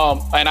not.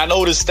 And I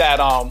noticed that,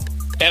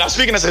 and I'm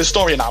speaking as a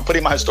historian now, I'm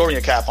putting my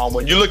historian cap on.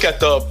 When you look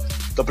at the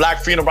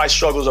black freedom rights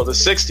struggles of the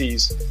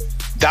 60s,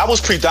 that was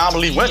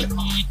predominantly women.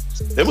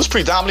 It was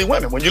predominantly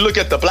women. When you look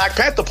at the Black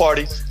Panther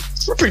Party, it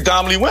was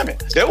predominantly women.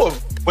 There were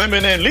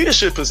women in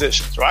leadership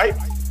positions, right?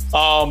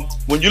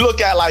 When you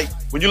look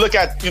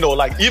at, you know,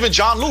 like even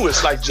John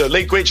Lewis, like the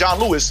late great John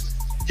Lewis,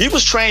 he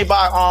was trained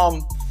by,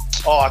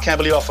 I can't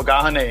believe I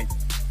forgot her name.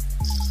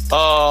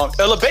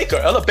 Ella Baker.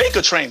 Ella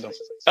Baker trained them.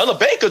 Ella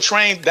Baker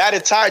trained that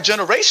entire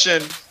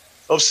generation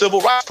of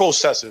civil rights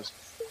protesters.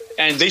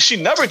 And she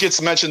never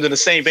gets mentioned in the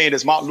same vein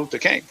as Martin Luther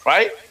King,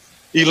 right?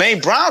 Elaine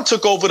Brown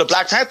took over the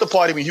Black Panther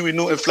Party when Huey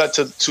Newton fled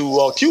to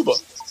Cuba.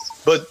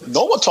 But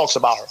no one talks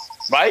about her,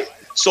 right?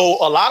 So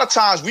a lot of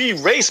times we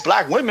erase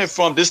black women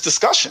from this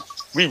discussion.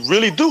 We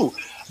really do.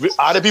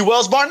 Ida B.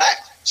 Wells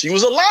Barnett, she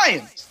was a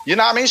lion. You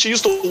know what I mean? She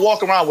used to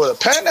walk around with a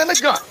pen and a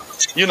gun,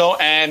 you know,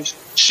 and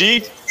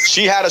she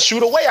had to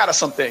shoot away out of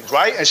some things,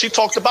 right? And she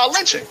talked about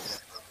lynching.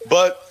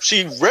 But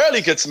she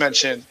rarely gets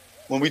mentioned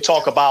when we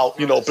talk about,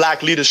 you know,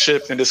 black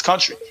leadership in this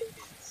country.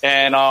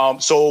 And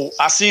so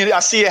I see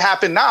it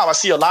happen now. I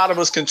see a lot of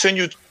us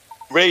continue to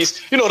raise,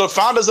 you know, the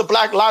founders of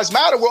Black Lives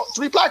Matter were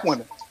 3 black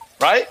women,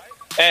 right?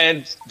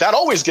 And that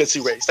always gets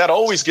erased. That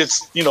always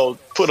gets, you know,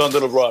 put under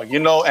the rug, you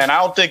know, and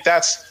I don't think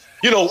that's,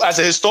 you know, as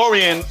a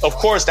historian, of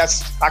course,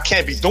 I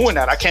can't be doing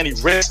that. I can't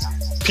erase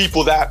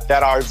people that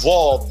are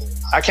involved.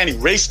 I can't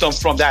erase them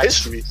from that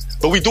history,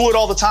 but we do it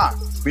all the time.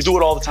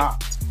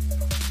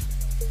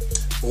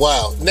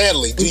 Wow.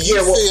 Natalie, do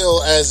you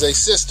feel as a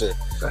sister,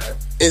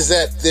 is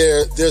that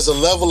there's a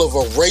level of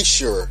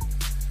erasure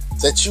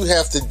that you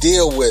have to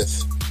deal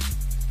with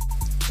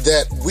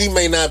that we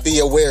may not be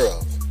aware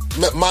of?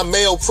 My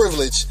male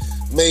privilege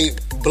may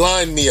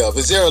blind me of.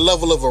 Is there a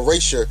level of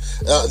erasure?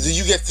 Do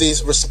you get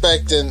this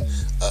respect, and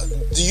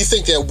do you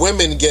think that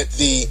women get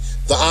the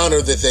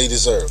honor that they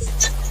deserve?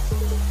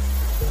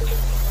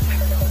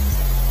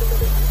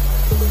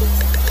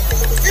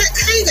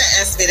 How you gonna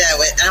ask me that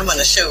when I'm on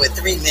a show with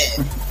 3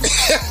 men?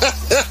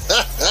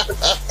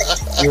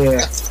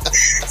 Yeah.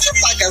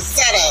 It's like a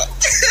setup.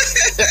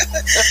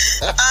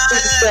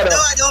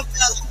 No, I don't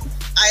feel.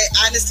 I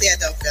honestly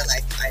don't feel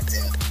like I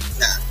do.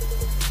 No.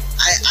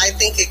 I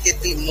think it could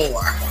be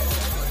more.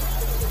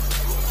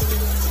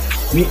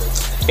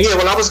 Yeah,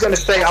 well, I was going to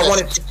say, I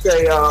wanted to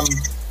say,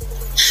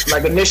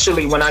 like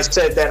initially when I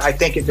said that I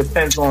think it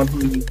depends on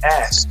who you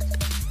ask.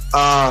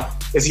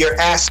 If you're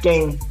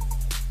asking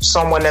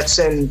someone that's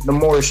in the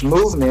Moorish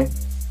movement,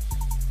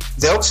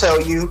 they'll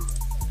tell you,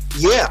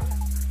 yeah.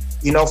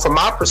 You know, from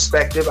my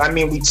perspective, I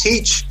mean, we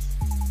teach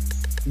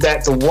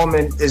that the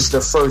woman is the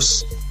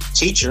first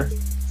teacher,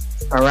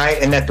 all right,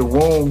 and that the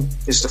womb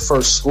is the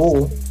first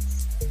school.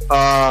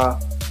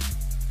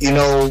 You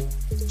know,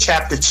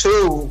 chapter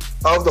 2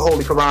 of the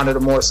Holy Quran of the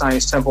Moorish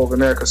Science Temple of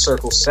America,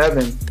 Circle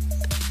 7,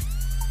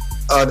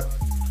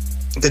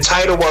 the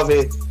title of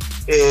it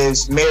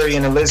is Mary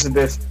and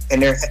Elizabeth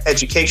and their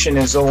education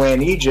in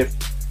Zoan, Egypt.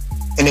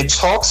 And it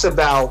talks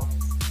about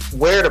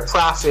where the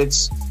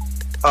prophets,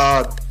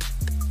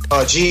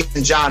 Jesus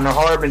and John the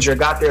Harbinger,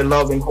 got their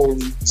loving,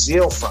 holy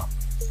zeal from.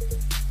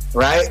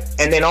 Right?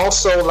 And then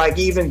also, like,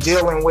 even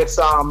dealing with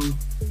some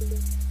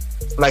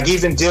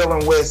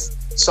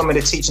of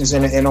the teachings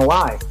in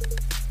OI.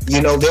 You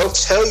know, they'll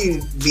tell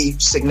you the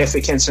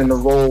significance and the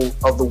role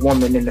of the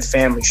woman in the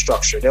family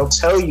structure. They'll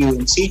tell you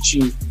and teach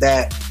you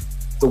that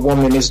the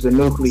woman is the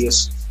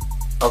nucleus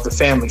of the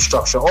family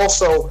structure.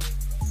 Also,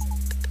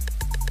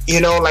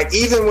 you know, like,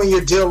 even when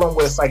you're dealing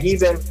with, like,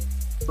 even,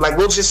 like,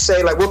 we'll just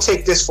say, like, we'll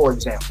take this for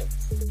example.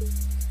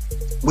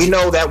 We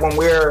know that when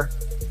we're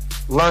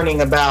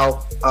learning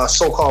about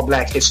so-called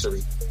Black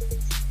history,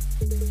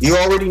 you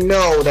already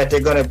know that they're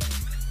going to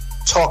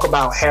talk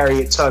about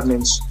Harriet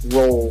Tubman's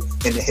role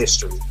in the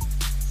history.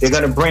 They're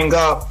going to bring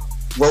up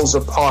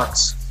Rosa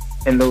Parks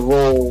and the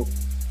role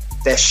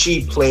that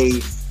she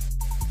played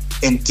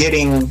in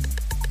getting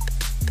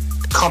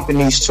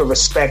companies to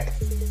respect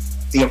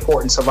the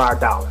importance of our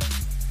dollar.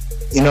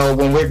 You know,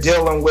 when we're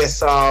dealing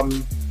with,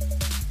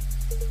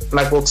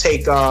 like, we'll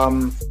take,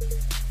 I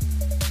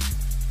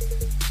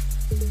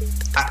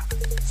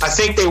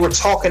think they were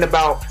talking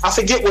about, I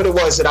forget what it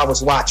was that I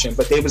was watching,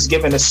 but they was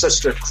giving a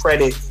sister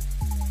credit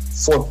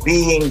for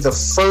being the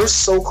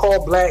first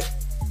so-called Black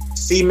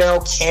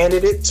female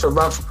candidate to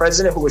run for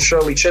president, who was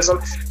Shirley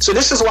Chisholm. So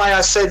this is why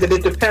I said that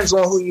it depends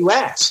on who you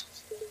ask.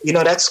 You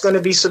know, that's going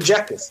to be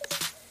subjective,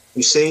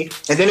 you see?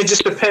 And then it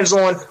just depends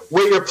on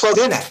where you're plugged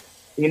in at.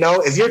 You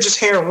know, if you're just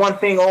hearing one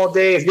thing all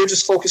day, if you're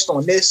just focused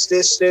on this,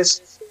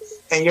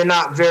 and you're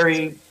not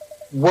very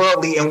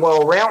worldly and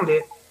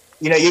well-rounded,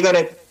 you know, you're going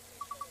to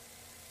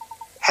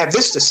have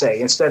this to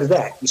say instead of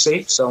that, you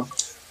see? So,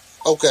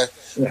 okay.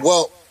 Yeah.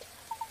 Well,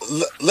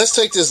 let's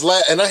take this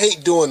and I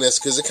hate doing this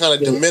because it kind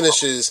of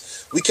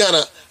diminishes. We kind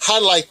of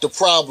highlight the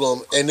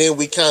problem and then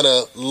we kind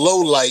of low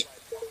light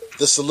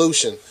the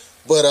solution.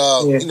 But,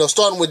 you know,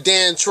 starting with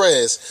Dan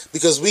Trez,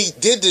 because we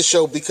did this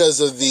show because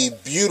of the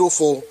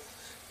beautiful,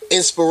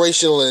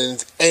 inspirational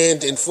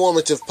and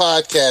informative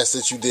podcast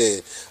that you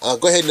did.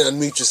 Go ahead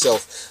and unmute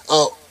yourself.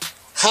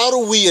 How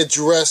do we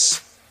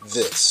address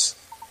this?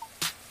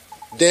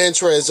 Dan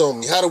Trez,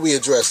 how do we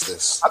address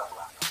this?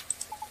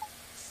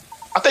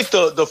 I think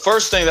the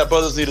first thing that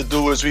brothers need to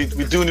do is we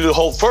do need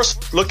to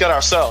first look at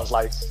ourselves,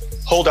 like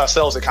hold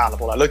ourselves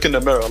accountable, like look in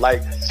the mirror,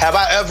 like have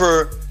I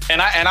ever,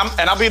 and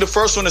I'll be the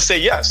first one to say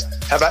yes,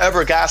 have I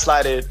ever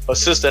gaslighted a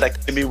sister that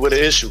came to me with an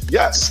issue?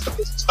 Yes,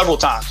 several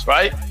times,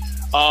 right?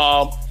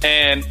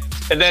 And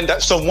then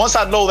so once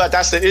I know that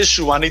that's the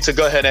issue, I need to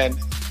go ahead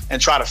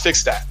and try to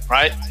fix that,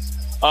 right?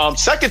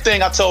 Second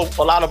thing I tell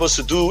a lot of us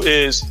to do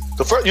is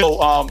the first, you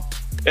know,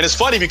 and it's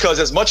funny because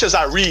as much as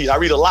I read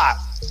a lot.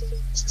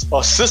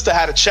 A sister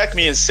had to check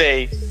me and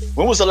say,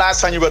 when was the last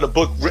time you read a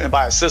book written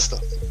by a sister?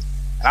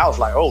 And I was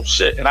like, oh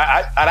shit. And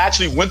I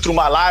actually went through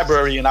my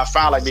library and I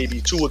found like maybe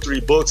 2 or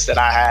 3 books that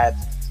I had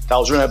that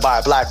was written by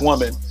a Black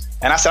woman.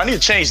 And I said, I need to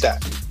change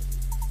that.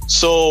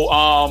 So,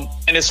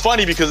 and it's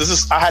funny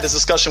because I had this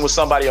discussion with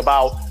somebody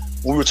about,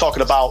 when we were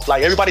talking about,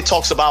 like, everybody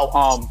talks about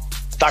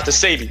Dr.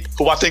 Sebi,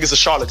 who I think is a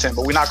charlatan,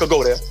 but we're not gonna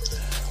go there.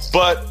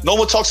 But no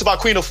one talks about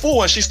Queen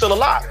Afua, and she's still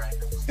alive.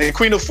 And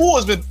Queen Afua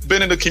has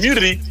been in the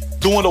community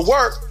doing the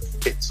work,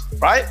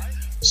 right?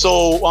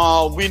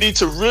 So we need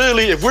to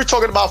really, if we're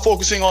talking about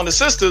focusing on the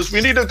sisters,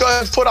 we need to go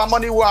ahead and put our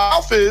money where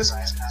our mouth is,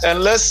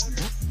 and let's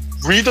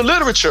read the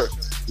literature.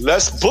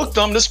 Let's book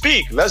them to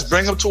speak. Let's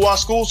bring them to our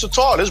schools to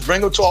talk. Let's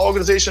bring them to our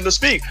organization to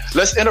speak.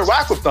 Let's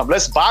interact with them.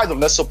 Let's buy them.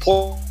 Let's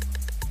support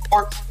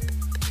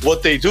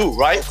what they do,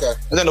 right? Okay.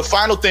 And then the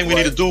final thing we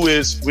need to do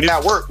is we need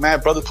that work,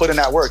 man. Brother, put in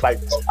that work. Like,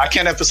 I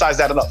can't emphasize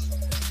that enough.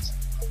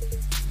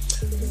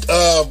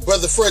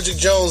 Brother Frederick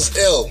Jones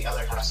L.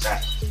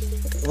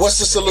 What's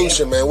the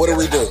solution, man? What do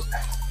we do?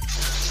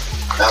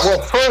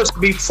 Well, first,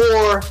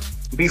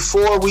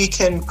 before we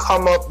can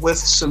come up with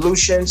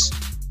solutions,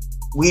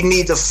 we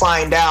need to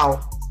find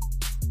out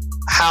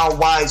how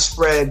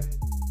widespread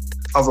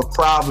of a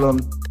problem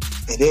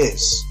it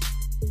is.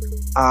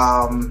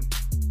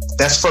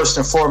 That's first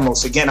and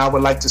foremost. Again, I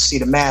would like to see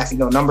the math. You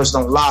know, numbers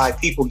don't lie,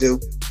 people do.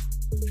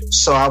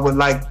 So I would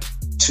like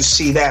to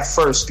see that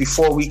first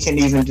before we can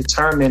even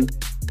determine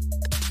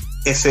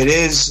if it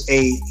is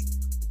a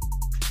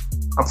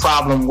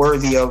problem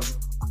worthy of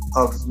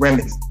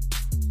remedy.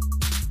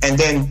 And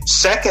then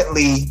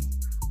secondly,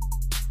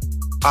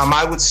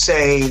 I would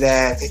say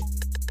that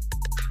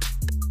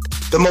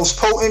the most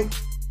potent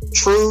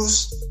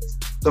truths,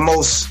 the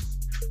most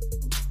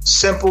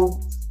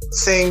simple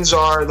things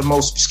are the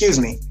most,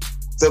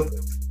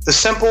 the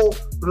simple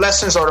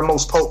lessons are the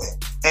most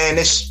potent. And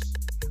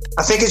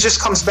I think it just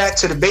comes back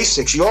to the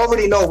basics. You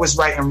already know what's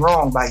right and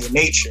wrong by your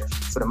nature,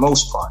 for the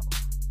most part.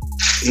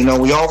 You know,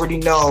 we already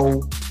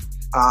know,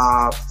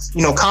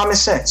 common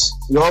sense.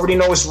 You already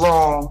know it's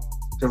wrong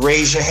to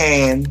raise your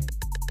hand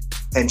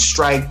and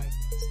strike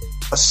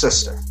a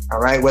sister, all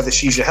right? Whether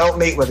she's your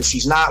helpmate, whether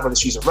she's not, whether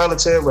she's a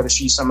relative, whether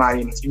she's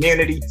somebody in the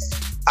community.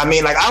 I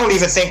mean, like, I don't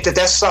even think that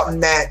that's something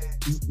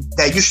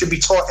that you should be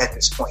taught at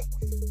this point.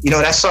 You know,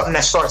 that's something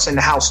that starts in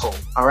the household,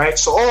 all right?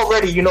 So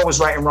already you know what's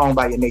right and wrong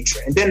by your nature.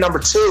 And then number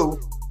two,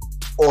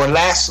 or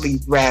lastly,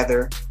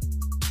 rather,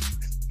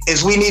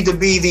 is we need to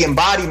be the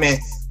embodiment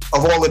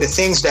of all of the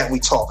things that we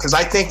talk. Because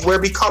I think we're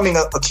becoming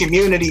a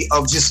community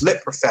of just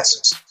lip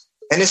professors.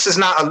 And this is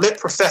not a lip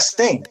profess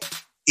thing.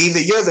 Either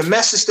you're the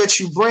message that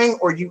you bring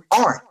or you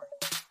aren't.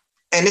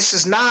 And this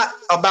is not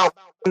about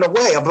in a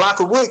way. A block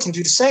of wood can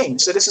do the same.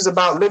 So this is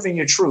about living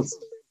your truth.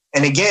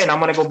 And again, I'm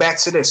going to go back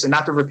to this, and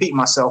not to repeat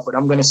myself, but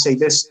I'm going to say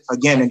this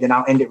again, and then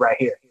I'll end it right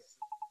here.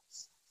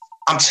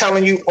 I'm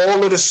telling you,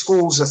 all of the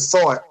schools of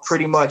thought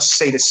pretty much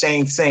say the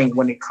same thing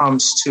when it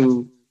comes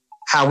to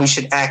how we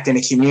should act in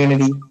a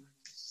community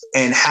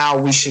and how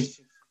we should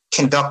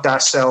conduct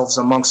ourselves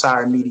amongst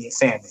our immediate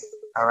family.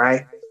 All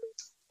right.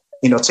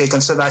 You know, take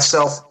unto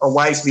thyself a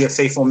wife, be a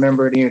faithful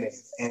member of the unity.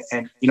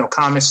 And you know,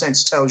 common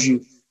sense tells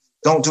you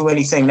don't do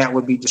anything that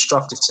would be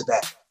destructive to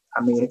that.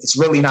 I mean, it's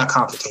really not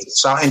complicated.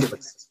 So I'll end it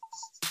with that.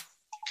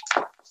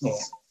 Yeah.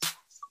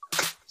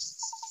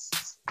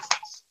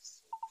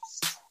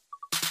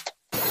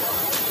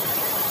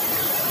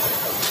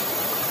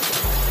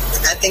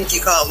 I think you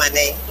called my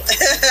name.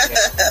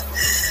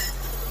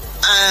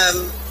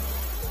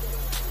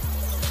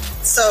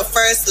 So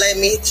first, let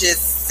me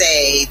just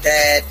say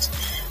that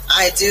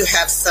I do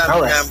have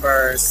some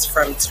numbers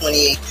from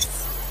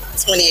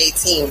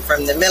 2018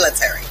 from the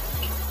military.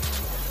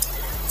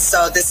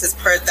 So this is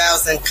per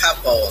 1,000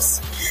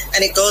 couples,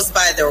 and it goes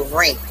by the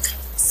rank.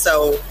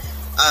 So,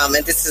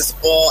 and this is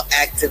all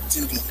active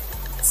duty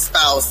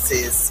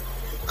spouses,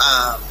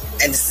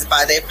 and this is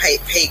by their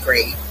pay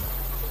grade.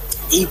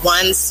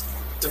 E1s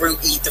through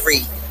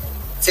E3,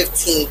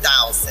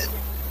 15,000.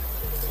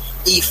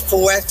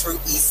 E4 through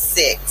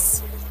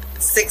E6,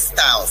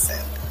 6,000.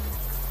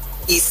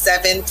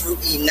 E7 through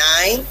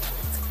E9,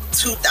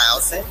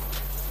 2,000.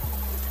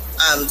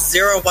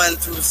 01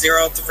 through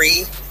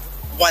 03,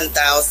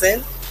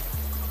 1,000.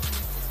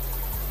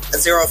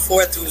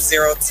 04 through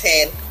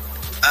 010,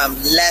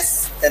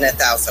 less than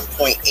 1,000,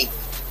 0.8.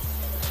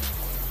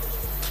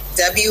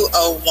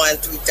 W01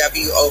 through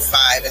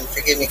W05, and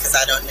forgive me because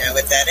I don't know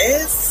what that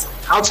is.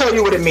 I'll tell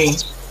you what it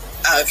means.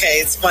 Okay,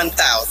 it's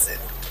 1,000.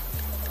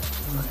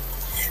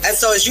 And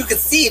so as you can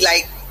see,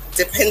 like,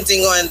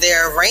 depending on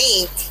their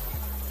rank,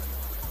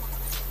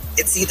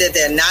 it's either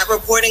they're not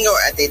reporting or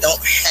they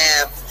don't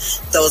have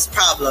those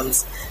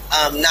problems.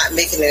 Not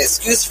making an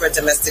excuse for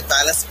domestic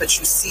violence, but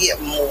you see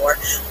it more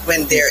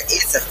when there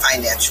is a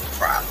financial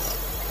problem.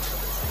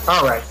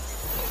 All right.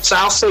 So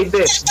I'll say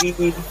this.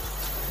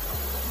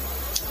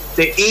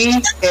 The E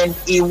and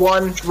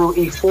E1 through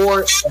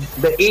E4,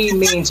 the E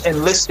means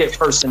enlisted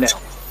personnel.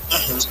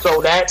 Mm-hmm.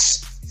 So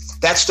that's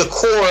the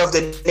core of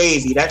the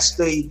Navy. That's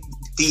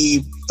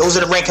those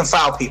are the rank and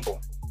file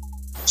people.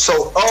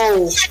 So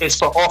O is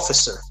for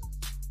officer.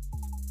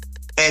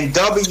 And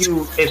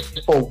W is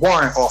for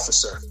warrant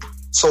officer.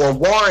 So a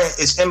warrant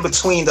is in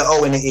between the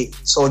O and the E.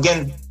 So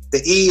again,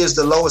 the E is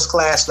the lowest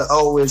class, the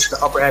O is the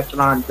upper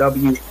echelon,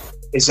 W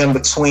is in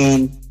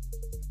between.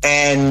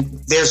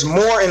 And there's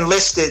more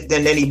enlisted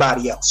than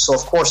anybody else. So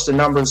of course the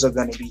numbers are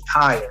going to be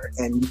higher.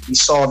 And we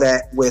saw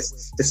that with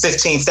the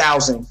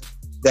 15,000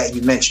 that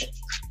you mentioned.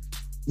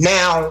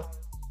 Now,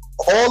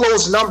 all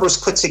those numbers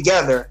put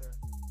together,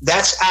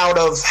 that's out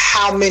of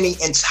how many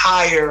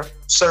entire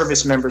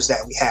service members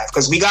that we have.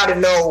 Because we got to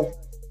know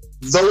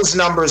those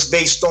numbers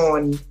based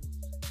on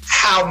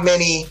how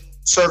many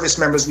service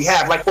members we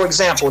have. Like, for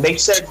example, they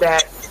said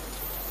that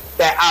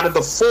out of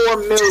the 4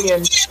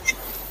 million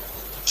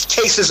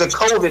cases of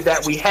COVID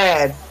that we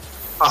had,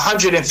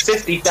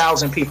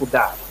 150,000 people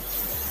died.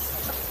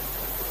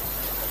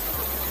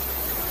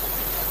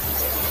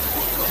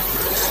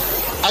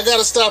 I got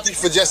to stop you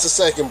for just a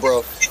second,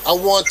 bro. I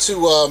want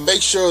to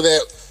make sure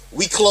that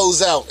we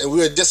close out, and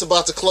we're just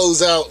about to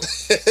close out.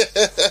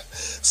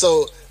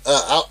 So,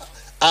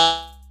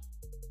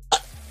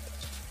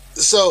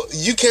 so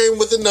you came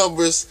with the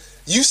numbers.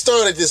 You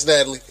started this,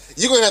 Natalie.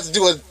 You're going to have to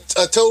do a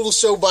total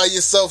show by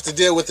yourself to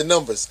deal with the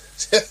numbers.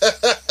 He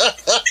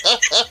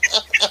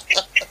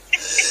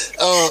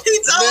told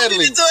Natalie.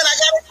 me to do it. I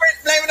got to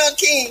blame it on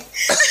King.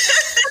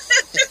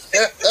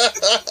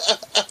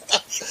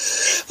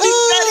 He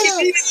said he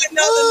needed to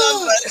know the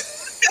number.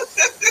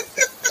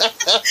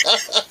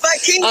 But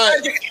King,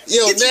 right.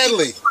 Yo,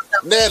 Natalie,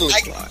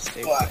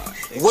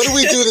 what do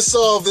we do to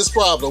solve this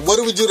problem? What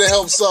do we do to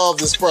help solve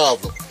this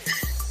problem?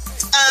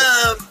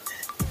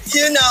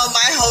 You know,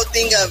 my whole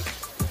thing of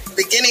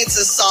beginning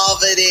to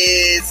solve it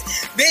is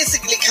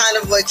basically kind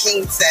of what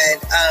King said.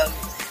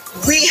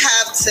 We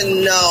have to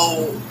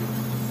know,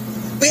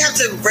 we have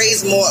to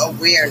raise more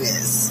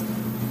awareness.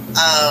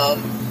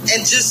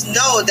 And just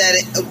know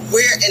that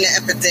we're in an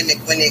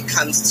epidemic when it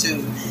comes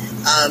to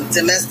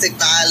domestic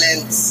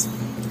violence,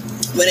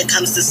 when it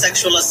comes to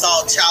sexual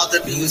assault, child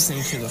abuse,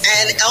 and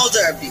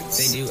elder abuse.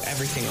 They do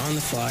everything on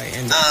the fly,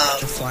 and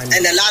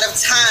and a lot of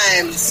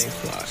times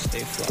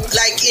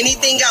like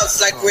anything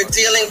else, like we're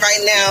dealing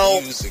right now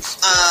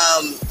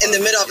in the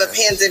middle of a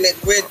pandemic,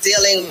 we're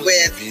dealing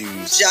with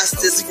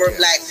justice for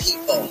Black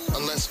people.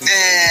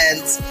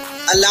 And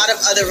a lot of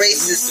other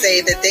races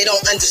say that they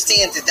don't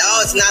understand it.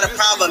 Oh, it's not a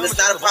problem. It's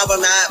not a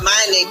problem in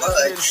my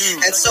neighborhood.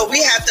 And so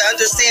we have to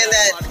understand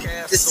that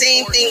the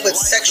same thing with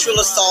sexual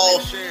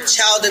assault,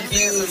 child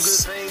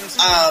abuse,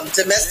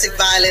 domestic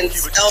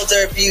violence,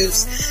 elder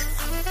abuse.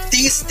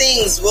 These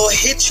things will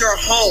hit your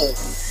home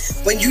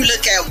when you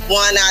look at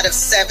 1 out of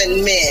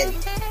 7 men,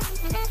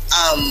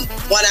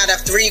 1 out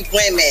of 3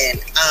 women,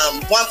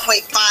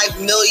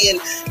 1.5 million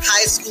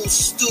high school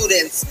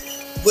students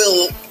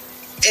will,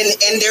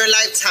 in their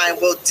lifetime,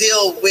 will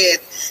deal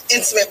with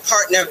intimate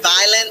partner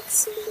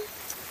violence,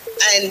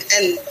 and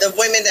the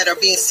women that are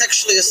being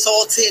sexually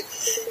assaulted.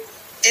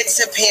 It's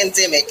a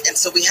pandemic, and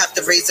so we have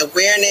to raise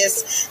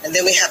awareness, and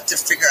then we have to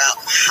figure out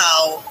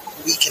how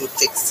we can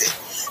fix it.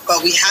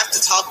 But we have to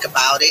talk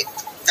about it,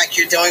 like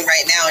you're doing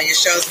right now on your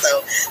show.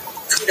 So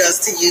kudos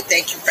to you.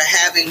 Thank you for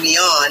having me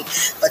on.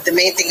 But the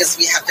main thing is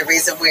we have to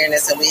raise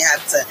awareness, and we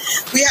have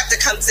to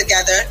come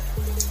together,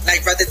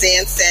 like Brother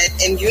Dan said,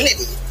 in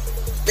unity.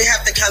 We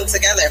have to come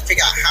together and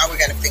figure out how we're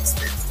going to fix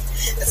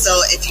this. And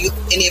so if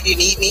any of you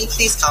need me,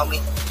 please call me.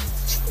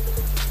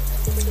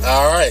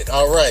 All right.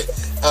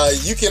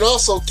 You can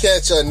also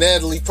catch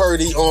Natalie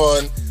Purdy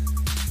on,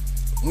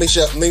 make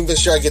sure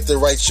I get the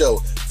right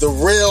show, The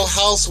Real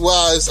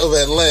Housewives of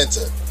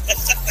Atlanta.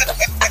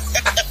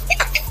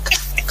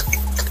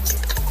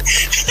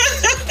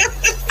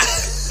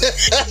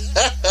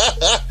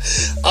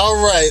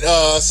 All right.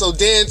 So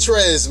Dan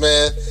Trez,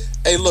 man.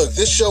 Hey, look,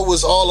 this show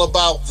was all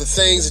about the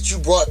things that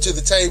you brought to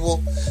the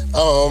table.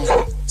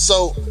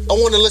 So I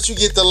want to let you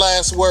get the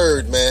last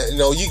word, man. You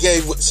know, you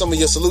gave some of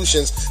your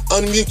solutions.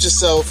 Unmute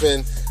yourself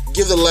and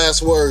give the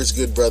last words,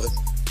 good brother.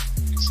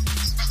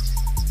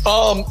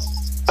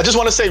 I just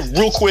want to say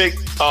real quick,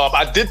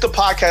 I did the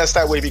podcast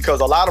that way because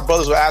a lot of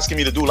brothers were asking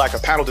me to do like a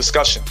panel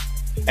discussion,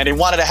 and they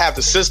wanted to have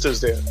the sisters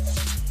there.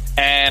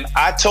 And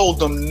I told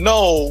them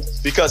no,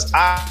 because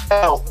I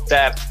felt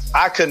that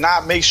I could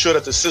not make sure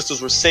that the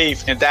sisters were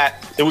safe, and that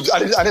I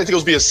didn't think it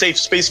would be a safe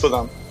space for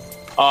them.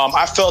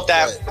 I felt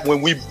that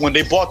when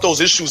they brought those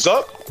issues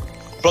up,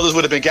 brothers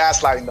would have been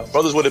gaslighting them.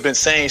 Brothers would have been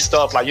saying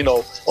stuff like, you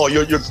know, oh,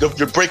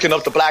 you're breaking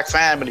up the Black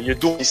family. You're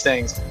doing these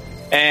things.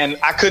 And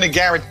I couldn't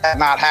guarantee that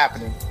not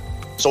happening.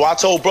 So I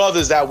told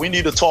brothers that we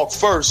need to talk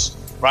first,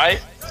 right?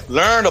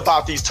 Learn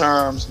about these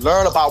terms,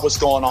 learn about what's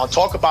going on,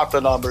 talk about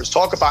the numbers,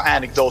 talk about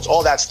anecdotes,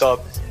 all that stuff.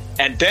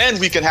 And then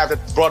we can have a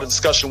broader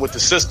discussion with the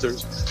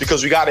sisters,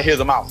 because we got to hear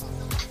them out.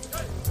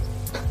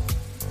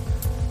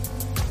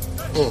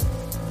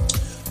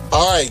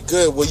 All right,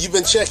 good. Well, you've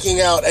been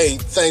checking out,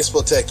 thanks,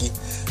 Poteki.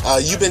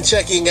 You've been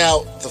checking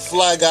out the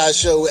Fly Guy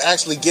Show.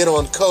 Actually, get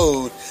on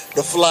code,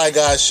 the Fly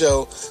Guy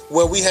Show,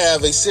 where we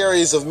have a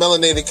series of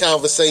melanated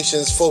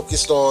conversations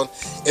focused on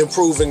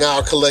improving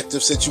our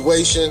collective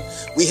situation.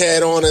 We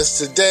had on us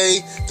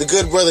today the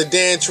good brother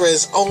Dan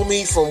Trez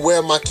Omi from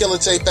Where My Killer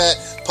Tape At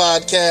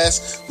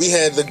podcast. We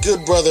had the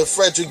good brother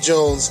Frederick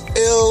Jones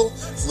Ill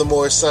from the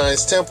Moorish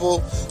Science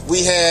Temple.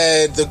 We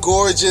had the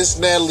gorgeous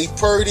Natalie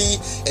Purdy,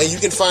 and you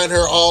can find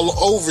her all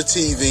over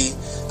TV.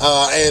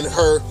 And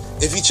her,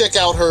 if you check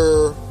out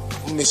her,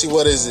 let me see,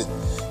 what is it?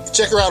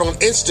 Check her out on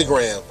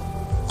Instagram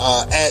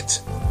at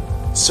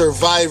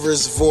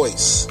Survivor's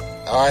Voice.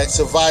 All right,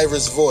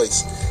 Survivor's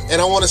Voice.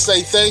 And I want to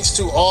say thanks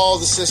to all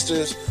the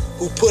sisters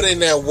who put in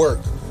that work.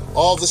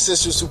 All the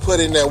sisters who put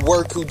in that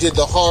work, who did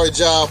the hard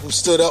job, who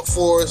stood up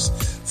for us,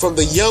 from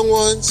the young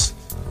ones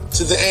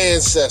to the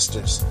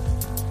ancestors.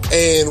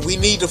 And we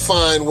need to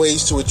find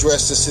ways to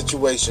address this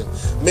situation.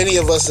 Many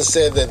of us have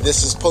said that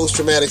this is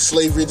post-traumatic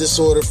slavery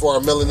disorder for our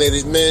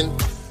melanated men.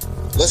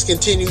 Let's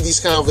continue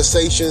these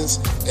conversations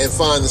and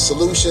find the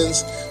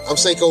solutions. I'm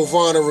Seiko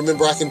Varner.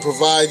 Remember, I can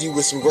provide you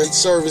with some great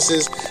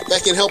services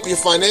that can help your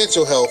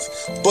financial health.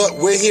 But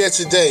we're here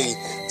today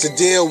to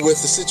deal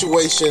with the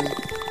situation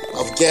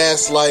of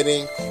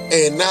gaslighting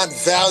and not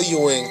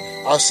valuing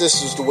our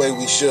sisters the way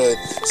we should.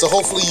 So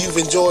hopefully you've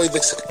enjoyed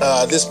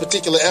this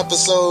particular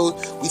episode.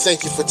 We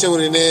thank you for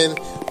tuning in.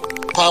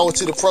 Power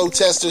to the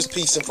protesters,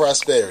 peace and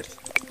prosperity.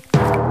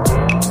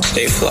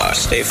 Stay fly,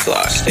 stay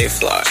fly, stay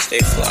fly, stay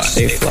fly,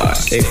 stay fly,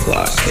 stay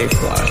fly, stay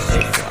fly,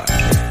 stay fly.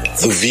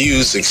 The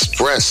views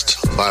expressed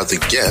by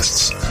the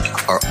guests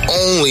are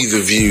only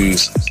the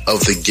views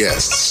of the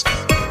guests,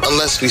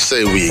 unless we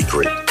say we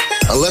agree.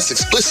 Unless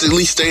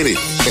explicitly stated.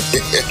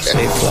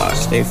 Stay fly,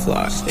 stay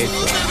fly, stay fly,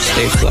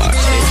 stay fly, stay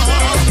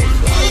fly.